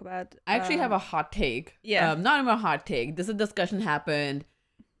want to talk about? I actually have a hot take. Yeah. Not even a hot take. This discussion happened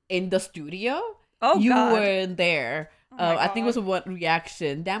in the studio. Oh, you God. weren't there. Oh my I think it was God. one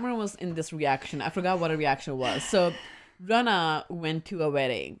reaction. Dameron was in this reaction. I forgot what a reaction was. So Rana went to a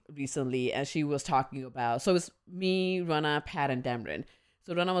wedding recently and she was talking about, so it's me, Rana, Pat, and Dameron.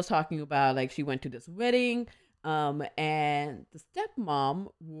 So Rana was talking about like she went to this wedding and the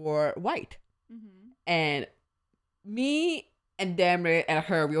stepmom wore white. Mm-hmm. And me and Dameron and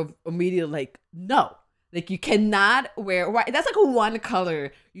her, we were immediately like, no, Like you cannot wear white. That's like a one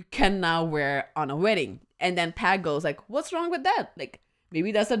color you cannot wear on a wedding. And then Pat goes like, what's wrong with that? Like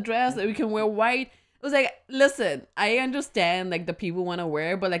maybe that's a dress that we can wear white. It was like, listen, I understand like the people want to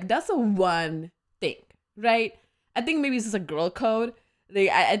wear, but like that's a one thing, right? I think maybe it's just a girl code. Like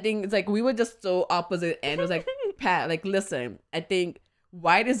I think it's like we were just so opposite end. It was like, Pat, like listen, I think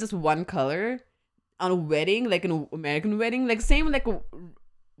white is just one color on a wedding, like an American wedding, like same like a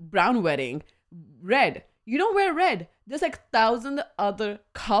brown wedding, red. You don't wear red. There's like 1,000 other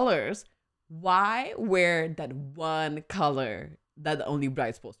colors. Why wear that one color that the only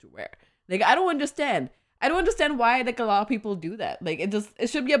bride's supposed to wear? Like I don't understand. I don't understand why like a lot of people do that. Like it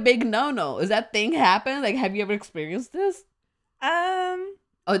should be a big no-no. Is that thing happen? Like have you ever experienced this?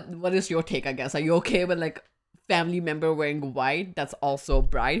 What is your take, I guess? Are you okay with like family member wearing white that's also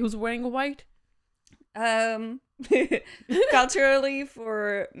bride who's wearing white? Culturally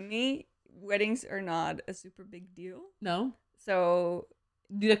for me, weddings are not a super big deal. No? So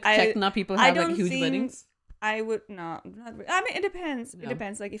do you check not people have like huge weddings? I would not I mean it depends. No. It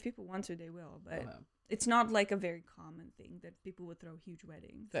depends. Like if people want to, they will, but it's not like a very common thing that people would throw huge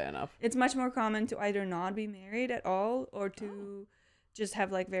weddings. Fair enough. It's much more common to either not be married at all or to just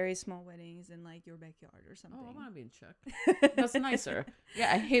have like very small weddings in like your backyard or something. Oh, I want to be in Czech. That's nicer.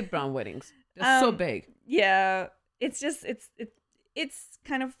 Yeah, I hate brown weddings. They're so big. Yeah, it's just it's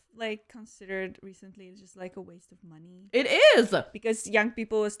kind of like considered recently it's just like a waste of money. It is because young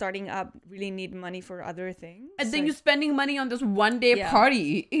people starting up really need money for other things. And then you're spending money on this one day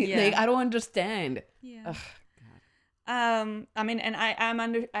party. Like I don't understand. Yeah. Ugh, I mean, and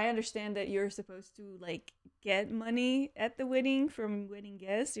I understand that you're supposed to like get money at the wedding from wedding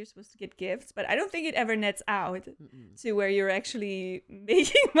guests. You're supposed to get gifts, but I don't think it ever nets out to where you're actually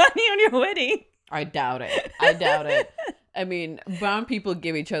making money on your wedding. I doubt it. I mean, brown people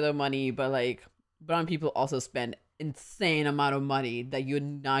give each other money, but like brown people also spend insane amount of money that you're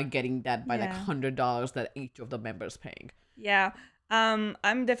not getting that by like $100 that each of the members paying. Yeah.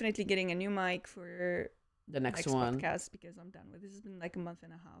 I'm definitely getting a new mic for the next one podcast because I'm done with this. Has been like a month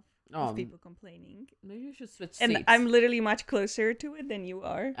and a half of people complaining. Maybe you should switch seats. And I'm literally much closer to it than you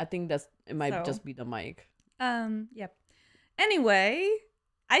are. I think it might just be the mic. Yep. Anyway,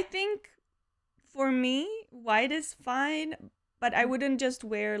 I think for me, white is fine, but I wouldn't just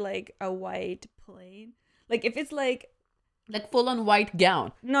wear like a white plain. Like if it's like full on white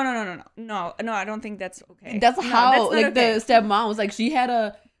gown. No, I don't think that's okay. That's how like okay. The stepmom was like, she had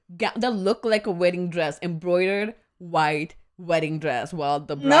a gown that looked like a wedding dress, embroidered white wedding dress, while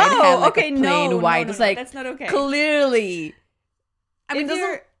the bride had like a plain white. It's like, that's not okay. Clearly, I mean,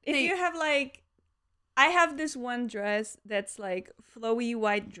 if you have like, I have this one dress that's like flowy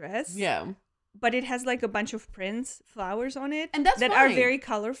white dress. Yeah. But it has like a bunch of prints, flowers on it, and that are very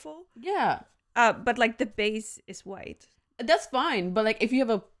colorful. Yeah. But like the base is white. That's fine, but like if you have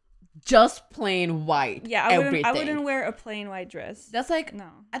a just plain white, I wouldn't wear a plain white dress. That's like no.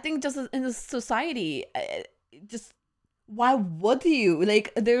 I think just in the society, just why would you?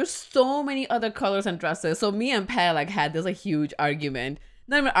 Like there's so many other colors and dresses. So me and Pat like had this huge argument.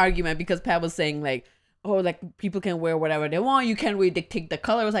 Not even an argument because Pat was saying like, oh, like people can wear whatever they want. You can't really dictate the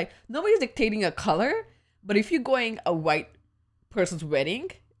color. It was like nobody's dictating a color, but if you're going a white person's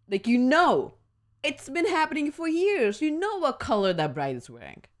wedding, like it's been happening for years. You know what color that bride is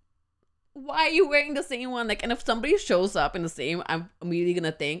wearing. Why are you wearing the same one? Like, and if somebody shows up in the same, I'm immediately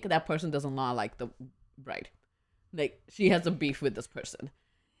gonna think that person does not like the bride. Like, she has a beef with this person.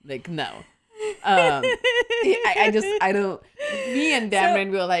 Like, no. I don't. Me and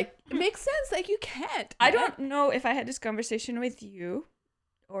Damron, we were like, it makes sense. Like, you can't. I don't know if I had this conversation with you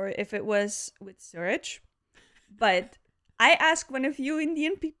or if it was with Suraj, but I asked one of you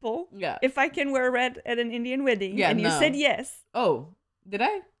Indian people if I can wear red at an Indian wedding, and you said yes. Oh, did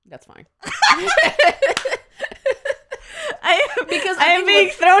I? That's fine. Because I am being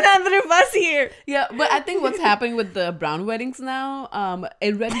thrown under the bus here. Yeah, but I think what's happening with the brown weddings now,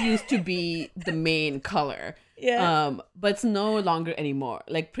 red used to be the main color. Yeah. But it's no longer anymore.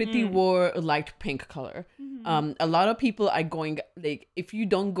 Like Priti wore a light pink color. Mm-hmm. A lot of people are going like, if you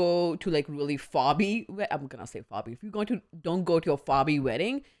don't go to like really fobby, I'm gonna say fobby. If you don't go to a fobby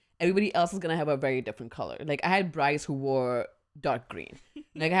wedding, everybody else is gonna have a very different color. Like I had brides who wore dark green.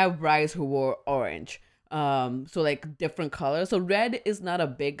 Like I have brides who wore orange. So like different colors. So red is not a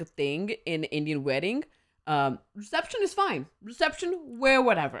big thing in Indian wedding. Reception is fine. Reception, wear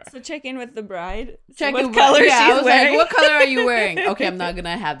whatever. So check in with the bride. Check what color she's wearing. Like, what color are you wearing? Okay, I'm not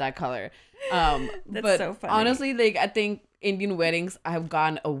gonna have that color. That's but so funny. Honestly, like I think Indian weddings have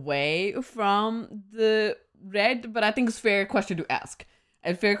gone away from the red, but I think it's a fair question to ask.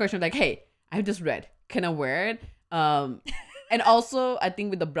 A fair question like, hey, I have this red. kind of wear it. And also, I think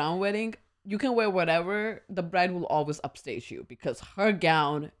with the brown wedding, you can wear whatever. The bride will always upstage you because her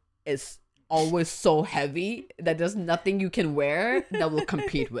gown is always so heavy that there's nothing you can wear that will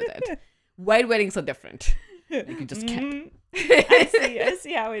compete with it. White weddings are different. Like, you just can't. I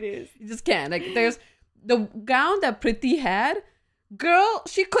see how it is. You just can't. Like, there's the gown that Priti had. Girl,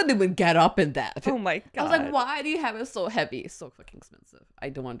 she couldn't even get up in that. Oh my God. I was like, why do you have it so heavy? It's so fucking expensive. I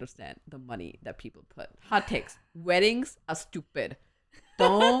don't understand the money that people put. Hot takes. Weddings are stupid.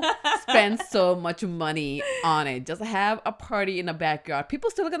 Don't spend so much money on it. Just have a party in the backyard. People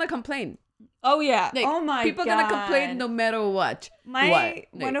still gonna complain. Oh yeah. Like, oh my people God. gonna complain no matter what.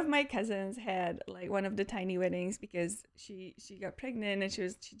 One of my cousins had like one of the tiny weddings because she got pregnant and she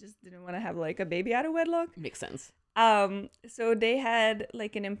just didn't want to have like a baby out of wedlock. Makes sense. So they had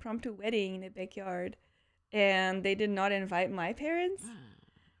like an impromptu wedding in the backyard, and they did not invite my parents,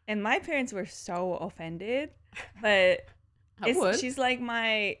 and my parents were so offended. But she's like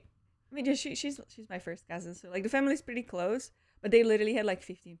she's my first cousin, so like the family's pretty close. But they literally had like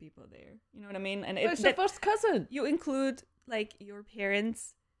 15 people there. You know what I mean? And it's your first cousin. You include like your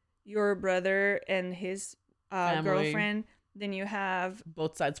parents, your brother, and his girlfriend. Then you have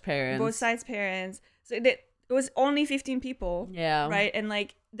both sides' parents. So it was only 15 people. Yeah. Right? And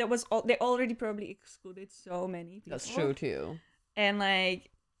like that was all. They already probably excluded so many people. That's true too. And like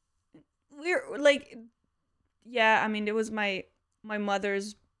we're like, yeah. I mean, it was my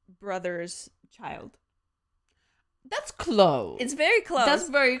mother's brother's child. That's close. It's very close. That's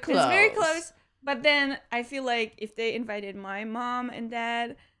very close. It's very close. But then I feel like if they invited my mom and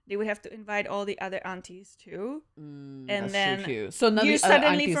dad, they would have to invite all the other aunties too. And that's then true too. So none you of the other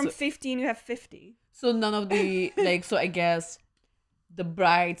suddenly aunties, from 15 you have 50. So none of the like. So I guess the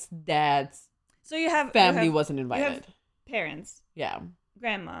bride's dad's family wasn't invited. You have parents. Yeah.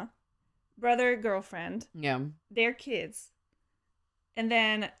 Grandma, brother, girlfriend. Yeah. Their kids. And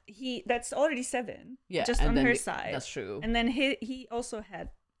then that's already 7. Yeah. Just on her side. That's true. And then he also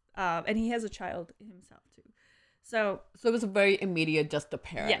had, and he has a child himself too. So it was very immediate, just the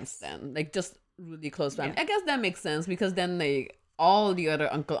parents. Yes. Then, like, just really close family. Yeah. I guess that makes sense because then like all the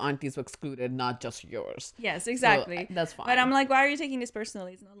other uncle aunties were excluded, not just yours. Yes, exactly. So, that's fine. But I'm like, why are you taking this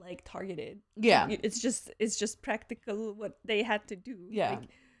personally? It's not like targeted. Yeah. It's just practical what they had to do. Yeah. Like,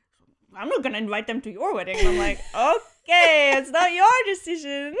 I'm not gonna invite them to your wedding. I'm like, okay, it's not your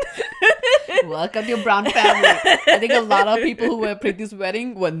decision. Welcome to your brown family. I think a lot of people who were Priti's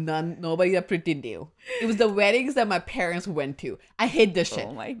wedding were nobody that Priti knew. It was the weddings that my parents went to. I hate this shit.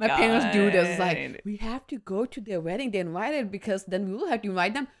 Oh my parents do this. It's like, God. we have to go to their wedding. They're invited because then we will have to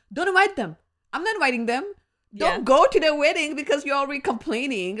invite them. Don't invite them. I'm not inviting them. Don't go to their wedding because you're already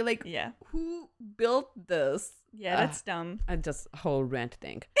complaining. Like, who built this? Yeah, that's dumb. And just a whole rant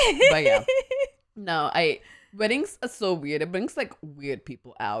thing. But yeah. No, weddings are so weird. It brings like weird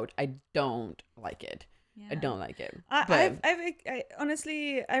people out. I don't like it. Yeah. I don't like it. I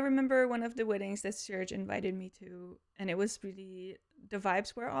honestly, I remember one of the weddings that Serge invited me to, and it was really, the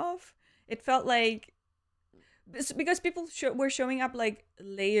vibes were off. It felt like, because people were showing up like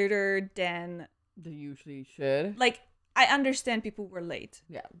later than they usually should. Like, I understand people were late.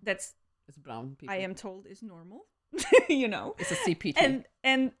 Yeah. It's brown people. I am told is normal. You know? It's a CPT.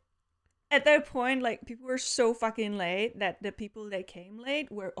 And at that point, like, people were so fucking late that the people that came late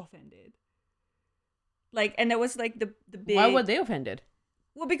were offended. Like, and it was like the big... Why were they offended?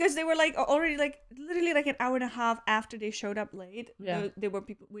 Well, because they were like already like literally like an hour and a half after they showed up late. Yeah. There were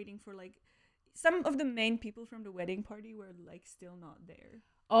people waiting for like... Some of the main people from the wedding party were like still not there.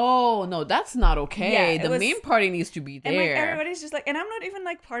 Oh, no, that's not okay. Yeah, the main party needs to be there. And like everybody's just like... And I'm not even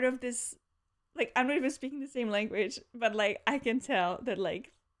like part of this... Like, I'm not even speaking the same language. But like, I can tell that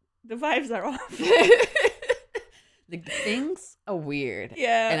like the vibes are off. Like, things are weird.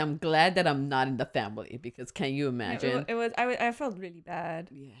 Yeah. And I'm glad that I'm not in the family because can you imagine? I felt really bad.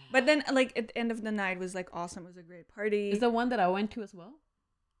 Yeah. But then like at the end of the night was like awesome. It was a great party. Is the one that I went to as well?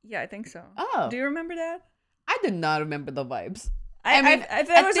 Yeah, I think so. Oh. Do you remember that? I did not remember the vibes. I mean, it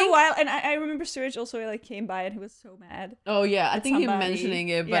was a while, and I remember Suraj also like came by and he was so mad. Oh yeah, I think he mentioning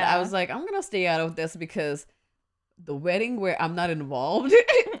it, but I was like, I'm gonna stay out of this because the wedding where I'm not involved,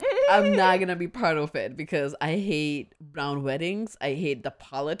 I'm not gonna be part of it because I hate brown weddings. I hate the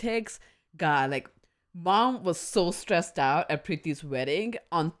politics. God, like, mom was so stressed out at Priti's wedding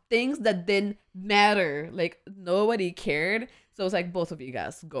on things that didn't matter. Like, nobody cared. So it's like, both of you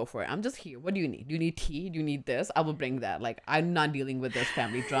guys, go for it. I'm just here. What do you need? Do you need tea? Do you need this? I will bring that. Like, I'm not dealing with this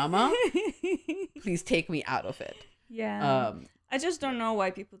family drama. Please take me out of it. Yeah. I just don't know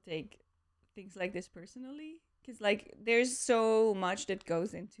why people take things like this personally. Because like there's so much that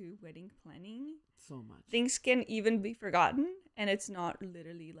goes into wedding planning. So much. Things can even be forgotten, and it's not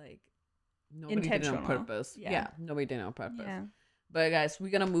literally like Nobody did it on purpose. Yeah, nobody did it on purpose. Yeah. But guys,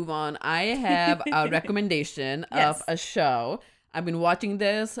 we're gonna move on. I have a recommendation of a show. I've been watching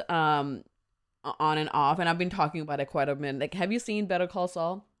this on and off, and I've been talking about it quite a bit. Like, have you seen Better Call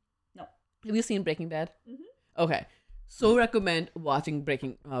Saul? No. Have you seen Breaking Bad? Okay, so recommend watching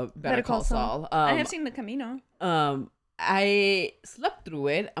Better Call Saul. I have seen The Camino. I slept through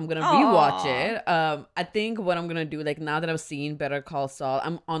it. I'm gonna rewatch it. I think what I'm gonna do, like now that I've seen Better Call Saul,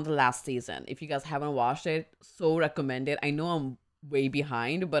 I'm on the last season. If you guys haven't watched it, so recommend it. I know I'm way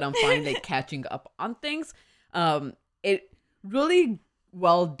behind, but I'm finally like catching up on things. It really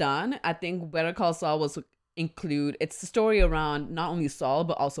well done. I think Better Call Saul it's the story around not only Saul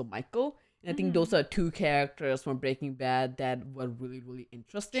but also Michael. And I think those are two characters from Breaking Bad that were really, really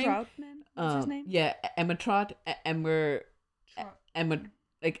interesting. Troutman? What's his name? Yeah, Emma,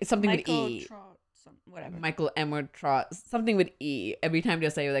 like it's something Michael with E. Whatever. Michael Emma Trot, something with E. Every time they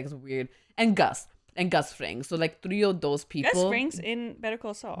say it, like it's weird. And Gus Fring. So like three of those people. Gus Fring's in Better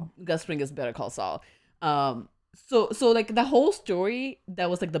Call Saul. Gus Fring is Better Call Saul. So like the whole story, that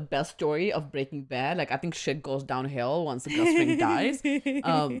was like the best story of Breaking Bad. Like I think shit goes downhill once Gus Fring dies.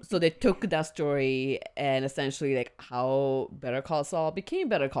 So they took that story and essentially like how Better Call Saul became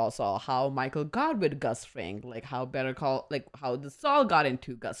Better Call Saul, how Michael got with Gus Fring, like how how the Saul got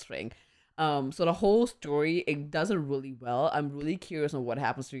into Gus Fring. So the whole story, it does it really well. I'm really curious on what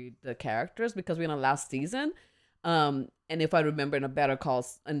happens to the characters because we're in the last season. And if I remember in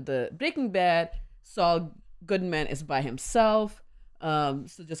the Breaking Bad, Saul Goodman is by himself.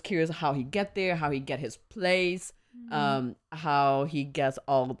 So just curious how he get there, how he get his place, how he gets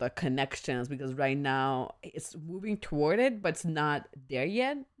all the connections, because right now it's moving toward it, but it's not there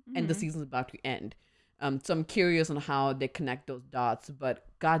yet, and the season's about to end. So I'm curious on how they connect those dots, but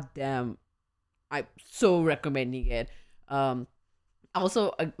goddamn, I'm so recommending it.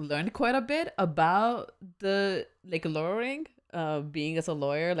 Also, I learned quite a bit about the like lawyering, being as a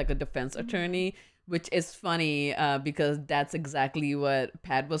lawyer, like a defense attorney, which is funny because that's exactly what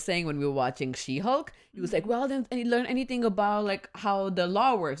Pat was saying when we were watching She-Hulk. He was like, well, didn't you learn anything about like how the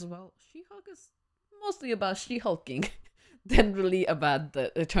law works? Well, She-Hulk is mostly about She-Hulking than really about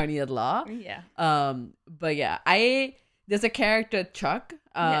the attorney at law. Yeah. But yeah, there's a character, Chuck.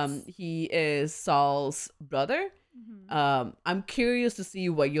 He is Saul's brother. I'm curious to see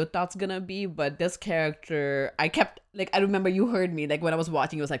what your thoughts gonna be, but this character, I remember you heard me like when I was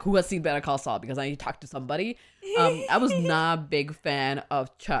watching, it was like, who has seen Better Call Saul, because I need to talk to somebody. I was not a big fan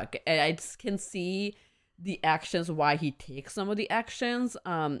of Chuck, and I just can see the actions, why he takes some of the actions.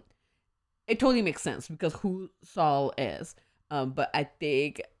 It totally makes sense because who Saul is. But I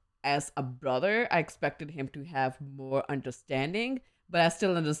think as a brother, I expected him to have more understanding. But I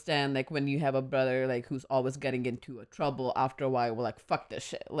still understand, like, when you have a brother, like, who's always getting into a trouble, after a while, we're like, fuck this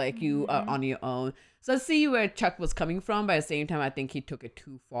shit. Like, you are on your own. So I see where Chuck was coming from, but at the same time, I think he took it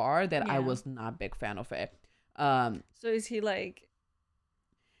too far, that I was not a big fan of it. So is he, like...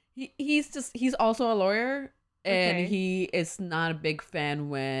 He's also a lawyer, and he is not a big fan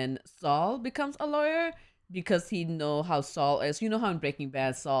when Saul becomes a lawyer, because he know how Saul is. You know how in Breaking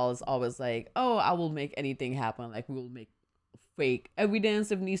Bad, Saul is always like, oh, I will make anything happen. Like, we'll make fake evidence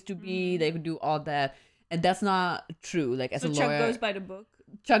if needs to be. They could do all that, and that's not true. Like, as a lawyer, Chuck goes by the book.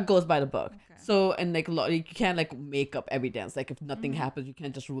 Chuck goes by the book. So, and like you can't like make up evidence. Like, if nothing happens, you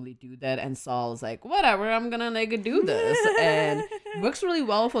can't just really do that. And Saul's like, whatever, I'm gonna like do this, and it works really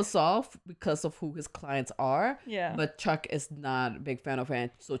well for Saul because of who his clients are. Yeah. But Chuck is not a big fan of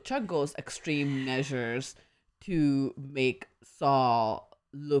it. So Chuck goes extreme measures to make Saul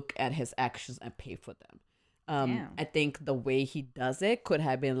look at his actions and pay for them. I think the way he does it could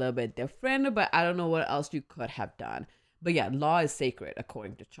have been a little bit different, but I don't know what else you could have done. But yeah, law is sacred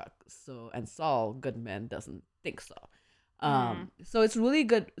according to Chuck. So, and Saul Goodman doesn't think so. So it's really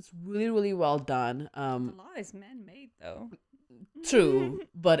good. It's really, really well done. The law is man-made though. True,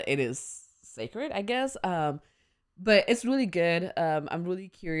 but it is sacred, I guess. But it's really good. I'm really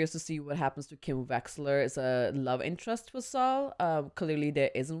curious to see what happens to Kim Wexler. It's a love interest for Saul. Clearly there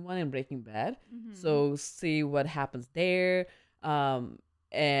isn't one in Breaking Bad. So see what happens there.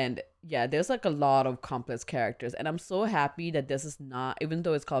 And yeah, there's like a lot of complex characters. And I'm so happy that this is not, even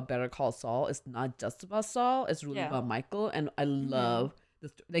though it's called Better Call Saul, it's not just about Saul. It's really about Michael. And I love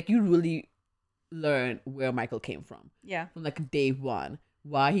this. Like, you really learn where Michael came from. Yeah. From like day one.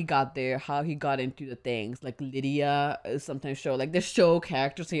 Why he got there, how he got into the things. Like, Lydia is sometimes show, like, they show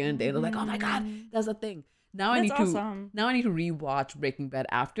characters here and there. They're like, oh my god, that's a thing. Now I need to rewatch Breaking Bad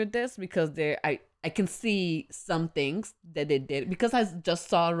after this, because I can see some things that they did because I just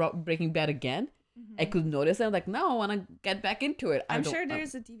saw Breaking Bad again. I could notice it. I'm like, no, I want to get back into it. I'm sure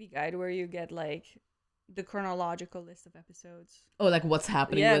there's a TV guide where you get like the chronological list of episodes. Oh, like what's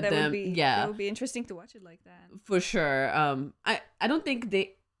happening with them. That would be interesting to watch it like that. For sure. I don't think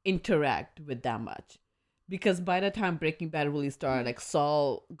they interact with that much. Because by the time Breaking Bad really started, like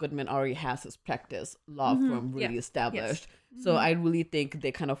Saul Goodman already has his practice law firm really established. Yes. So I really think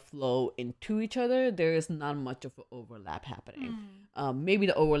they kind of flow into each other. There is not much of an overlap happening. Maybe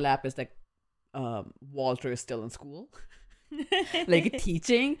the overlap is like Walter is still in school, like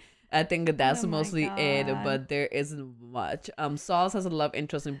teaching. I think that's mostly it, but there isn't much. Saul has a love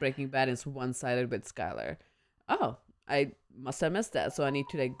interest in Breaking Bad and it's one-sided with Skylar. Oh, I must have missed that, so I need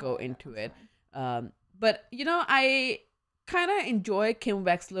to like go into it. But, you know, I kind of enjoy Kim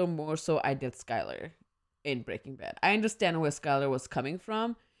Wexler more so I did Skylar in Breaking Bad. I understand where Skylar was coming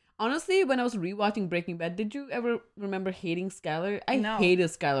from. Honestly, when I was rewatching Breaking Bad, did you ever remember hating Skylar? I hated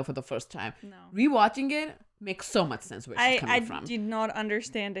Skylar for the first time. No. Rewatching it makes so much sense where she's coming from. I did not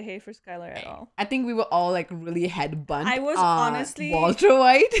understand the hate for Skylar at all. I think we were all like really head-bunt. I was honestly Walter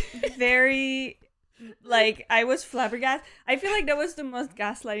White. very... Like, I was flabbergasted. I feel like that was the most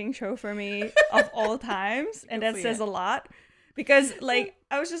gaslighting show for me of all times. And that says a lot. Because, like,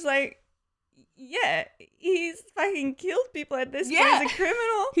 I was just like, yeah, he's fucking killed people at this point. He's a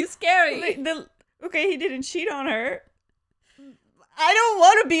criminal. He's scary. Like, okay, he didn't cheat on her. I don't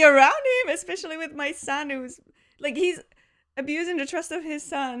want to be around him, especially with my son who's, like, he's abusing the trust of his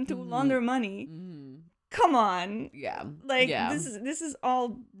son to launder money. Come on. Yeah. Like, this is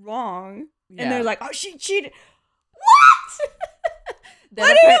all wrong. Yeah. And they're like, oh, she cheated. What?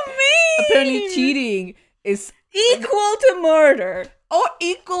 What do you mean? Apparently cheating is equal to murder. Or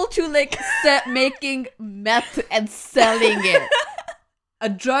equal to like making meth and selling it. A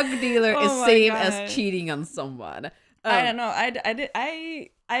drug dealer is same as cheating on someone. I don't know.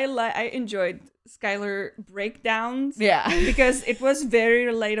 I enjoyed Skylar breakdowns. Yeah. Because it was very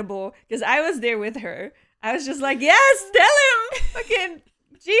relatable. Because I was there with her. I was just like, yes, tell him. Fucking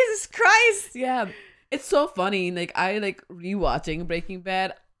Jesus Christ. Yeah. It's so funny. Like, I like rewatching Breaking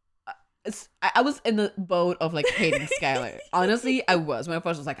Bad. I was in the boat of like hating Skylar. Honestly, I was. When I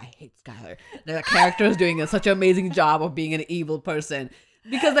first was like, I hate Skylar. The character is doing such an amazing job of being an evil person.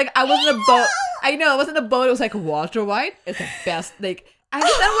 Because like I was in a boat. I know, I was in a boat. It was like Walter White is the best. Like, I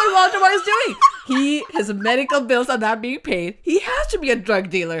understand what Walter White is doing. His medical bills are not being paid. He has to be a drug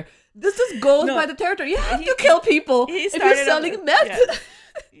dealer. This just goes by the territory. You have to kill people if you're selling meth. Yeah.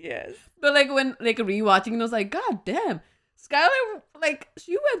 Yes. But like when like rewatching, I was like, God damn, Skylar, like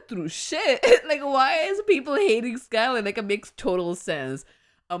she went through shit. Like, why is people hating Skylar? Like, it makes total sense.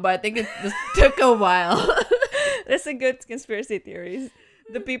 But I think it just took a while. That's a good conspiracy theories.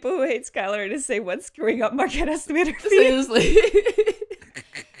 The people who hate Skylar just say what's screwing up Marquetta's Twitter feed. Seriously.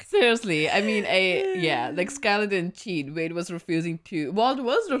 Seriously. I mean, like Skylar didn't cheat. Wade was refusing to. Walt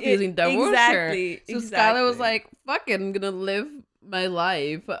was refusing to divorce her. So Skylar was like, fuck it, I'm gonna live my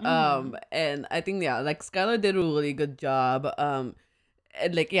life. And I think like Skylar did a really good job.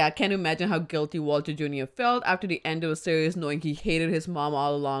 And like, I can't imagine how guilty Walter Jr. felt after the end of the series, knowing he hated his mom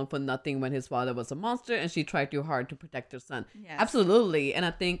all along for nothing when his father was a monster and she tried too hard to protect her son. Yes. Absolutely. And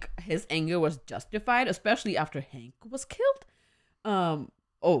I think his anger was justified, especially after Hank was killed.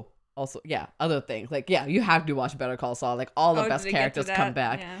 Also, other things. Like, you have to watch Better Call Saul. Like, all the best characters come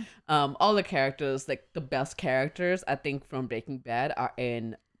back. Yeah. All the characters, like, the best characters, I think, from Breaking Bad are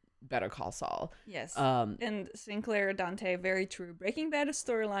in Better Call Saul. Yes. And Sinclair Dante, very true. Breaking Bad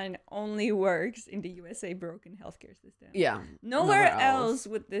storyline only works in the USA broken healthcare system. Yeah. Nowhere else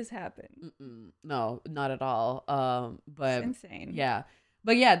would this happen. No, not at all. But it's insane. Yeah.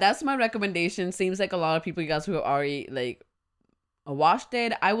 But yeah, that's my recommendation. Seems like a lot of people, you guys who are already like watched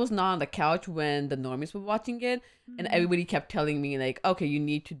it. I was not on the couch when the normies were watching it, and everybody kept telling me like, okay, you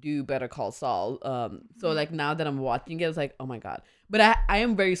need to do Better Call Saul. So like now that I'm watching it, it's like, oh my god. But I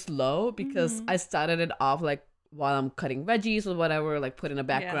am very slow because I started it off like while I'm cutting veggies or whatever, like put in a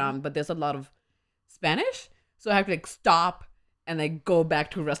background. But there's a lot of Spanish, so I have to like stop and like go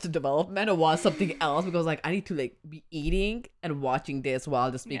back to Arrested Development or watch something else because like I need to like be eating and watching this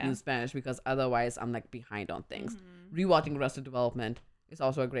while just speaking Spanish because otherwise I'm like behind on things. Rewatching Arrested Development is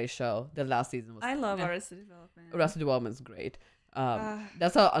also a great show. The last season was. I love Arrested Development. Arrested Development is great.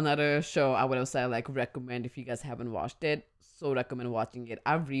 That's another show I would have said like recommend if you guys haven't watched it. So recommend watching it.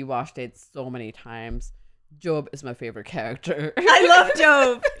 I've rewatched it so many times. Job is my favorite character. I love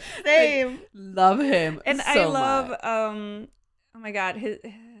Job. Same. Like, love him. And so I love much. Oh my god, his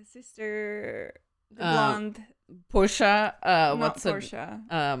sister, the blonde. Portia. Not What's Portia.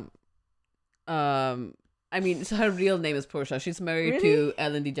 I mean, so her real name is Portia. She's married Really? to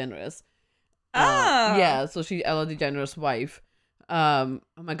Ellen DeGeneres. Oh. Yeah, so she's Ellen DeGeneres' wife. Oh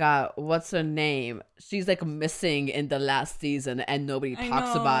my God, what's her name? She's like missing in the last season, and nobody I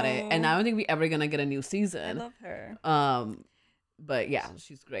talks about it. And know. I don't think we ever gonna get a new I season. love her. But yeah,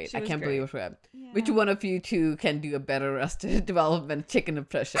 she's great. She I was can't great. believe her. Yeah. Which one of you two can do a better Arrested Development chicken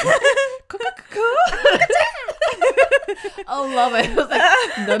impression? I love it. I was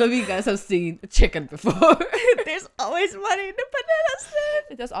like, none of you guys have seen chicken before. There's always money in the banana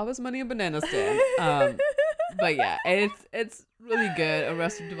stand. There's always money in banana stand. But yeah, it's really good.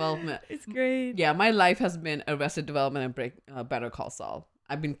 Arrested Development. It's great. Yeah, my life has been Arrested Development and Better Call Saul.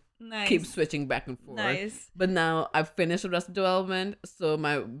 I've been Nice. keep switching back and forth. Nice. But now I've finished Arrested Development, so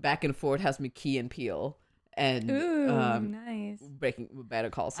my back and forth has me Key and Peele and Ooh, nice. Breaking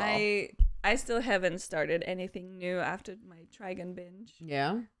Better Call Saul. I still haven't started anything new after my Trigun binge.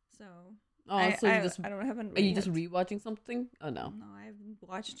 Yeah. So Oh, I haven't. are you just rewatching something? Oh no. No, I haven't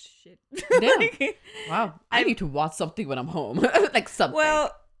watched shit. Damn. Wow. I need to watch something when I'm home. Like something.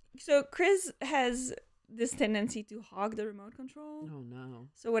 Well, so Chris has this tendency to hog the remote control. Oh no.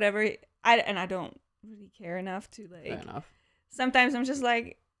 So whatever I don't really care enough to Fair like. enough. Sometimes I'm just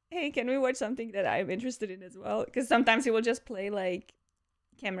like, hey, can we watch something that I'm interested in as well? Because sometimes he will just play like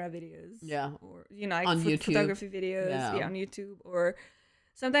camera videos. Yeah. Or like On YouTube. photography videos. Yeah. On YouTube. Or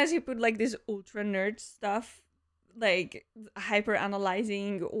sometimes he put like this ultra nerd stuff, like hyper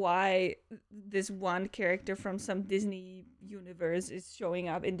analyzing why this one character from some Disney universe is showing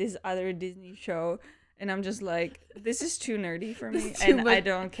up in this other Disney show. And I'm just like, this is too nerdy for me, and I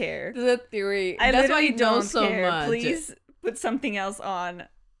don't care. The theory. I That's why literally you know don't so care. much. Please put something else on.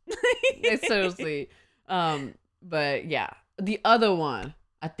 Seriously. But yeah, the other one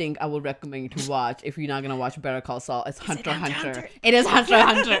I think I would recommend you to watch if you're not gonna watch Better Call Saul. It's Hunter x Hunter. It is Hunter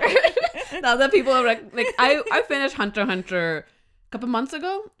x Hunter. Now that people are like, I finished Hunter x Hunter a few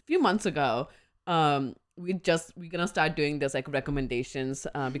months ago. We're gonna start doing this like recommendations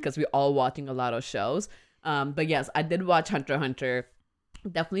because we're all watching a lot of shows. But yes, I did watch Hunter x Hunter.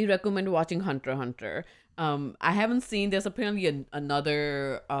 Definitely recommend watching Hunter x Hunter. I haven't seen, there's apparently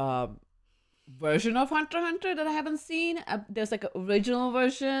another version of Hunter x Hunter that I haven't seen. There's like an original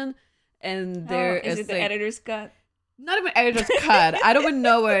version, and there is it the like, editor's cut? not even editor's cut. I don't even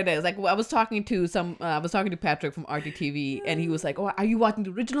know where it is. Like I was talking to Patrick from RTTV, and he was like, "Oh, are you watching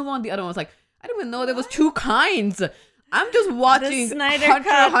the original one?" The other one was like, "I didn't even know there was two kinds. I'm just watching the Snyder Hunter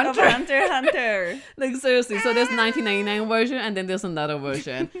cut x Hunter." of Hunter x Hunter. Like seriously, so there's 1999 version and then there's another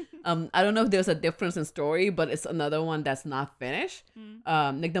version. I don't know if there's a difference in story, but it's another one that's not finished.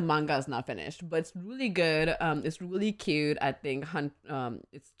 Like the manga is not finished, but it's really good. It's really cute. I think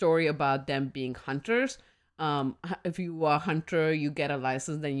it's story about them being hunters. If you are a hunter, you get a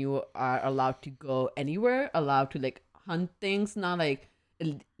license, then you are allowed to go anywhere, allowed to like hunt things, not like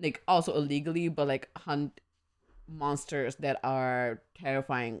also illegally, but like hunt monsters that are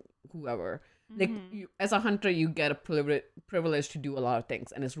terrifying whoever. Like you, as a hunter, you get a privilege to do a lot of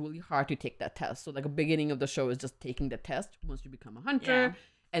things, and it's really hard to take that test. So like a beginning of the show is just taking the test once you become a hunter,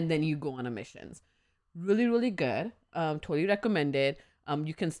 and then you go on a missions. Really, really good. Totally recommend it.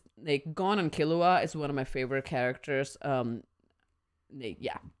 You can like Gon and Killua is one of my favorite characters.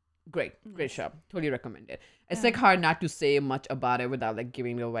 Yeah, great show. Totally recommend it. It's like hard not to say much about it without like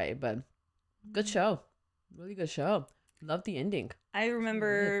giving it away, but good show. Really good show. Love the ending. I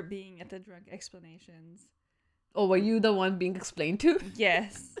remember being at the drunk explanations. Oh, were you the one being explained to?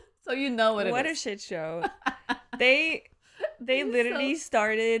 Yes. So you know what it is. What a shit show. They literally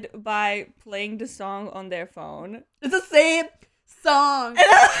started by playing the song on their phone. It's the same song.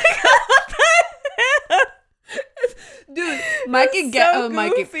 Dude, Mickey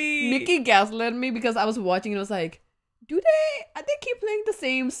gaslit me because I was watching and it was like, I think keep playing the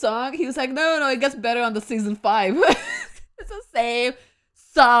same song? He was like, no, it gets better on the season 5. It's the same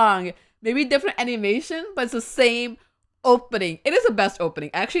song. Maybe different animation, but it's the same opening. It is the best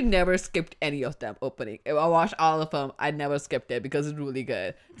opening. I actually never skipped any of them opening. If I watched all of them, I never skipped it because it's really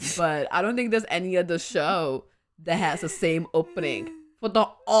good. But I don't think there's any other show that has the same opening for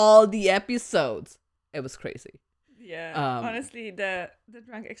all the episodes. It was crazy. Yeah. Honestly, the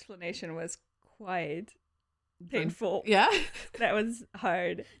drunk explanation was quite painful. Yeah? That was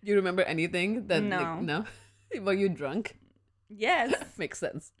hard. Do you remember anything? No. No? Were you drunk? Yes. Makes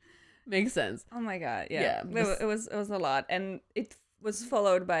sense. Oh my god, yeah. It was a lot, and it was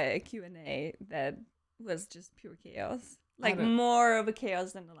followed by a Q&A that was just pure chaos. Like more of a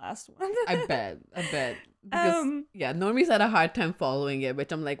chaos than the last one. I bet. Because Normies had a hard time following it,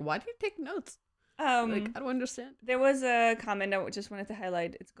 which I'm like, why do you take notes? Like, I don't understand. There was a comment I just wanted to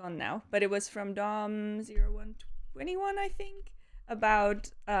highlight. It's gone now, but it was from Dom0121, I think, about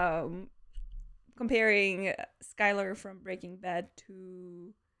comparing Skylar from Breaking Bad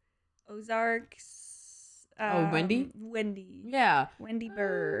to Ozark's Wendy? Yeah. Wendy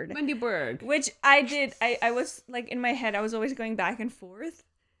Bird. Wendy Bird. Which I did. I was like, in my head, I was always going back and forth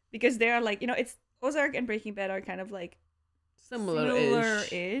because they are like, it's Ozark and Breaking Bad are kind of like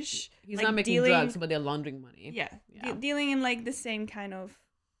similar-ish. He's like not making drugs, but they're laundering money. Yeah. Dealing in like the same kind of,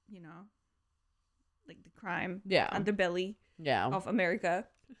 like the crime underbelly of America.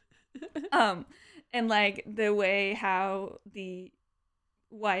 And like the way how the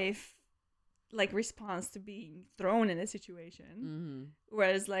wife like responds to being thrown in a situation,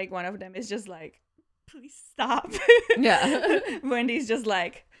 whereas like one of them is just like, please stop. Wendy's just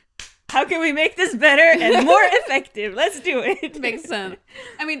like, how can we make this better and more effective? Let's do it. Makes sense.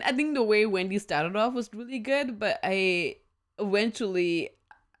 I mean, I think the way Wendy started off was really good, but I don't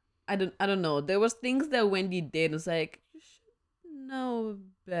know. There was things that Wendy did. It's like, you should know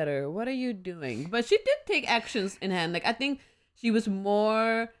better. What are you doing? But she did take actions in hand. Like, I think she was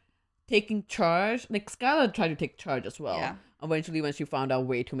more taking charge. Like, Skylar tried to take charge as well. Yeah. Eventually, when she found out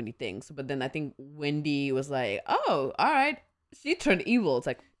way too many things. But then I think Wendy was like, oh, all right. She turned evil. It's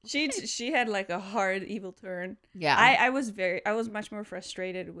like, she had like a hard evil turn. Yeah. I was much more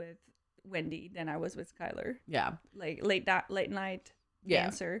frustrated with Wendy than I was with Skylar. Yeah. Like late night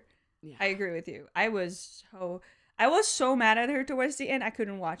dancer. Yeah. I agree with you. I was so mad at her towards the end. I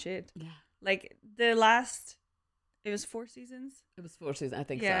couldn't watch it. Yeah. Like it was 4 seasons. It was 4 seasons, I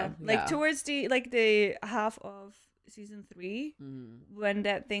think so. Yeah. Like towards the half of season 3, when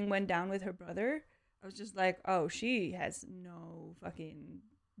that thing went down with her brother, I was just like, oh, she has no fucking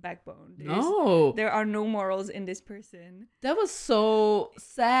backbone. There are no morals in this person. That was so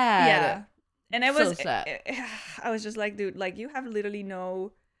sad. Yeah. And I was so sad. I was just like, dude, like you have literally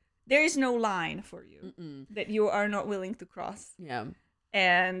there is no line for you that you are not willing to cross. Yeah.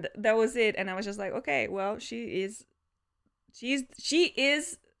 And that was it. And I was just like, okay, well, she is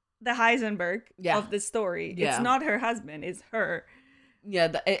the Heisenberg of the story. Yeah. It's not her husband, it's her.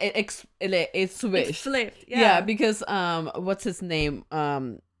 Yeah, it switched. It flipped. Yeah, because what's his name?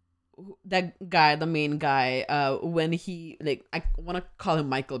 That guy, the main guy. When he I want to call him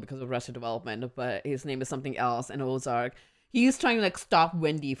Michael because of Arrested Development, but his name is something else in Ozark. He's trying to stop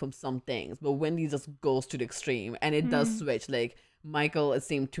Wendy from some things, but Wendy just goes to the extreme, and it does switch. Like Michael, it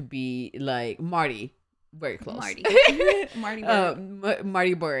seemed to be like Marty. Very close.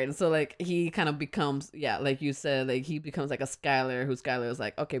 Marty Bird. So he kind of becomes, like you said, he becomes like a Skylar, who Skylar is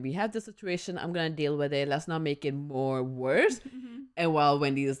like, okay, we have this situation, I'm gonna deal with it, let's not make it more worse. And while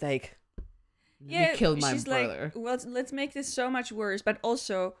Wendy is like, let me kill my brother. Like, well, let's make this so much worse, but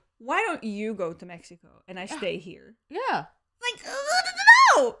also, why don't you go to Mexico and I stay here? Yeah. Like,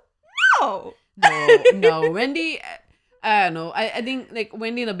 no, Wendy. I don't know. I think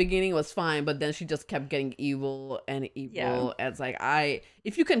Wendy in the beginning was fine, but then she just kept getting evil and evil. Yeah. And it's like,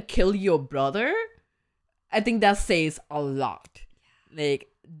 if you can kill your brother, I think that says a lot.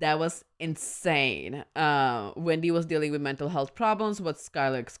 That was insane. Wendy was dealing with mental health problems. What's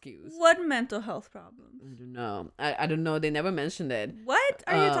Skylar excuse? What mental health problems? I don't know. I don't know. They never mentioned it. What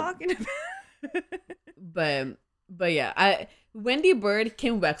are you talking about? But yeah, Wendy Bird,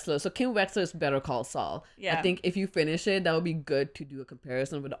 Kim Wexler. So Kim Wexler is Better Call Saul. Yeah. I think if you finish it, that would be good to do a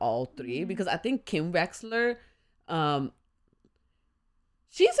comparison with all three, because I think Kim Wexler,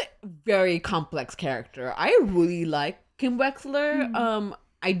 she's a very complex character. I really like Kim Wexler.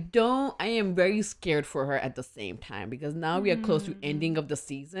 I am very scared for her at the same time, because now we are close to ending of the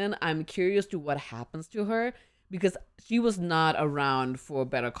season. I'm curious to what happens to her, because she was not around for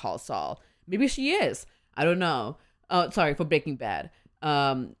Better Call Saul. Maybe she is. I don't know. Sorry, for Breaking Bad.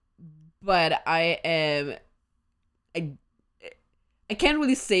 But I can't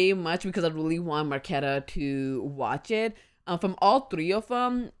really say much because I really want Marquetta to watch it. From all three of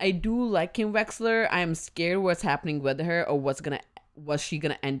them, I do like Kim Wexler. I am scared what's happening with her or what's she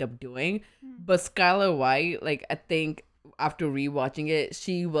gonna end up doing. But Skylar White, I think after rewatching it,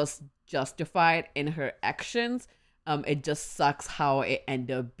 she was justified in her actions. It just sucks how it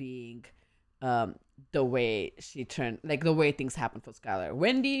ended up being the way she turned, the way things happen for Skylar.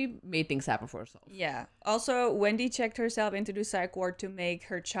 Wendy made things happen for herself. Yeah. Also, Wendy checked herself into the psych ward to make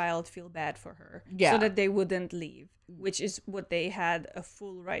her child feel bad for her. Yeah. So that they wouldn't leave, which is what they had a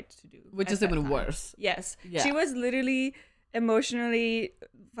full right to do. Which is even worse. Yes. Yeah. She was literally emotionally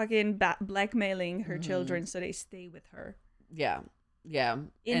fucking blackmailing her children so they stay with her. Yeah. Yeah.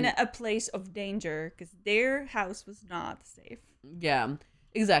 In a place of danger, because their house was not safe. Yeah,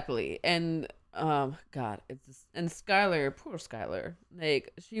 exactly. And God, it's just, and Skylar, poor Skylar,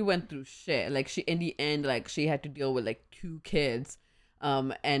 like she went through shit. Like she in the end, like she had to deal with like 2 kids,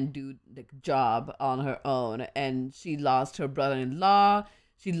 and do the job on her own, and she lost her brother-in-law.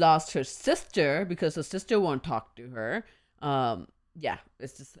 She lost her sister because her sister won't talk to her. Yeah,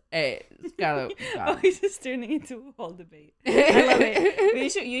 it's just Skylar. Oh, it's just turning into a whole debate. I love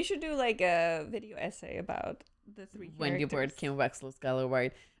it. You should do like a video essay about the 3 Wendy characters. Bird, Kim Wexler, Skylar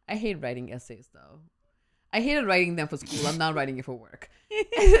White. I hate writing essays though. I hated writing them for school. I'm not writing it for work.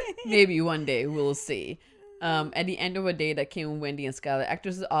 Maybe one day we'll see. At the end of the day, that Kim, Wendy, and Skylar,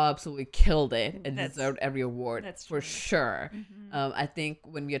 actresses absolutely killed it and deserved every award for sure. I think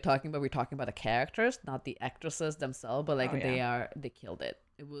when we're talking about the characters, not the actresses themselves, but like they killed it.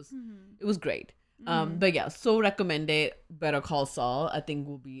 It was great. But yeah, so recommended. Better Call Saul. I think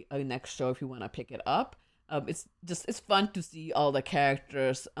will be a next show if you want to pick it up. It's fun to see all the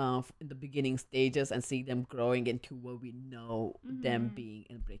characters in the beginning stages and see them growing into what we know them being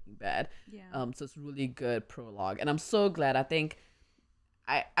in Breaking Bad. Yeah. So it's really good prologue, and I'm so glad. I think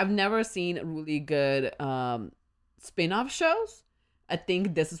I've never seen really good spin-off shows. I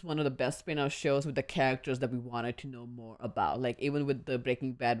think this is one of the best spin-off shows with the characters that we wanted to know more about. Like even with the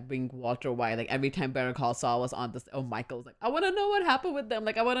Breaking Bad being Walter White, like every time Better Call Saul was on this, Michael was like, I want to know what happened with them.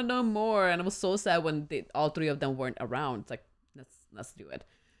 Like I want to know more. And it was so sad when all 3 of them weren't around. It's like let's do it.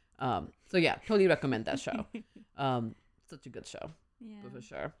 So yeah, totally recommend that show. Such a good show, for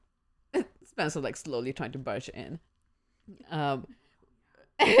sure. Spencer like slowly trying to barge in.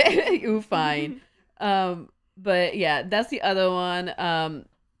 You're fine. But yeah, that's the other one. I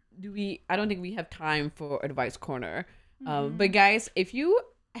don't think we have time for Advice Corner. But guys, if you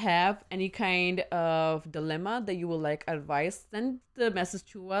have any kind of dilemma that you would like advice, send the message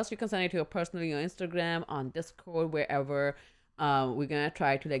to us. You can send it to us personally on Instagram, on Discord, wherever. We're gonna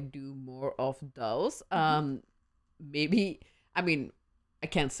try to like do more of those. Maybe, I mean, I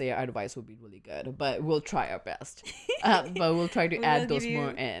can't say our advice will be really good, but we'll try our best. But we'll try to add those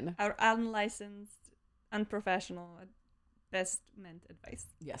more in. Our unlicensed, unprofessional, best meant advice.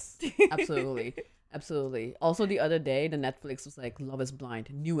 Yes, absolutely. Absolutely. Also, the other day, the Netflix was like, Love is Blind,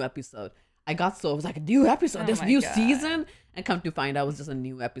 new episode. I was like, new episode, there's new season? And come to find out it was just a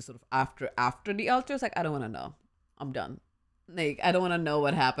new episode of after the Ultra. It's like, I don't want to know. I'm done. Like, I don't want to know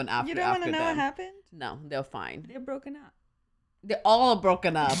what happened after. You don't want to know what happened? No, they're fine. They're broken up. They're all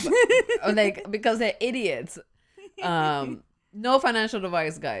broken up. Like, because they're idiots. No financial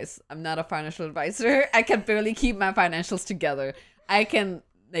advice, guys. I'm not a financial advisor. I can barely keep my financials together. I can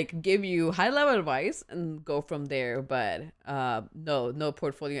like give you high level advice and go from there, but no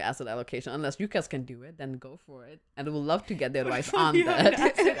portfolio asset allocation unless you guys can do it. Then go for it, and I would love to get the advice on that.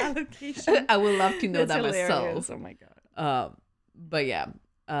 Asset allocation. I would love to know That's that hilarious. myself. Oh my god. But yeah,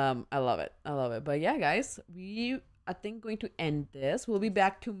 I love it. But yeah, guys, I think going to end this. We'll be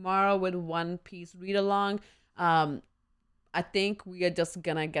back tomorrow with One Piece read along. I think we are just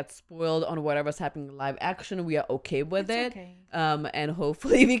gonna get spoiled on whatever's happening in live action. We are okay with it. Okay. And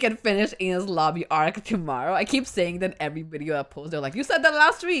hopefully we can finish Ian's lobby arc tomorrow. I keep saying that every video I post, they're like, you said that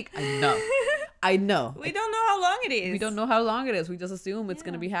last week. I know. We don't know how long it is. We don't know how long it is. We just assume it's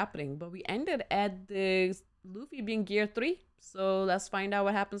gonna be happening. But we ended at the Luffy being Gear 3. So let's find out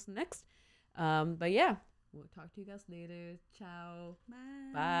what happens next. But yeah, we'll talk to you guys later. Ciao.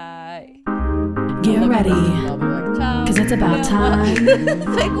 Bye. Get ready, because it's about time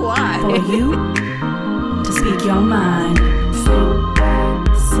Like, why? for you to speak your mind. Super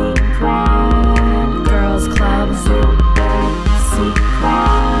Secret Girls Club. Secret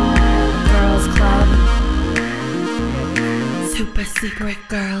Girls Club. Super Secret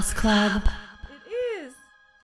Girls Club.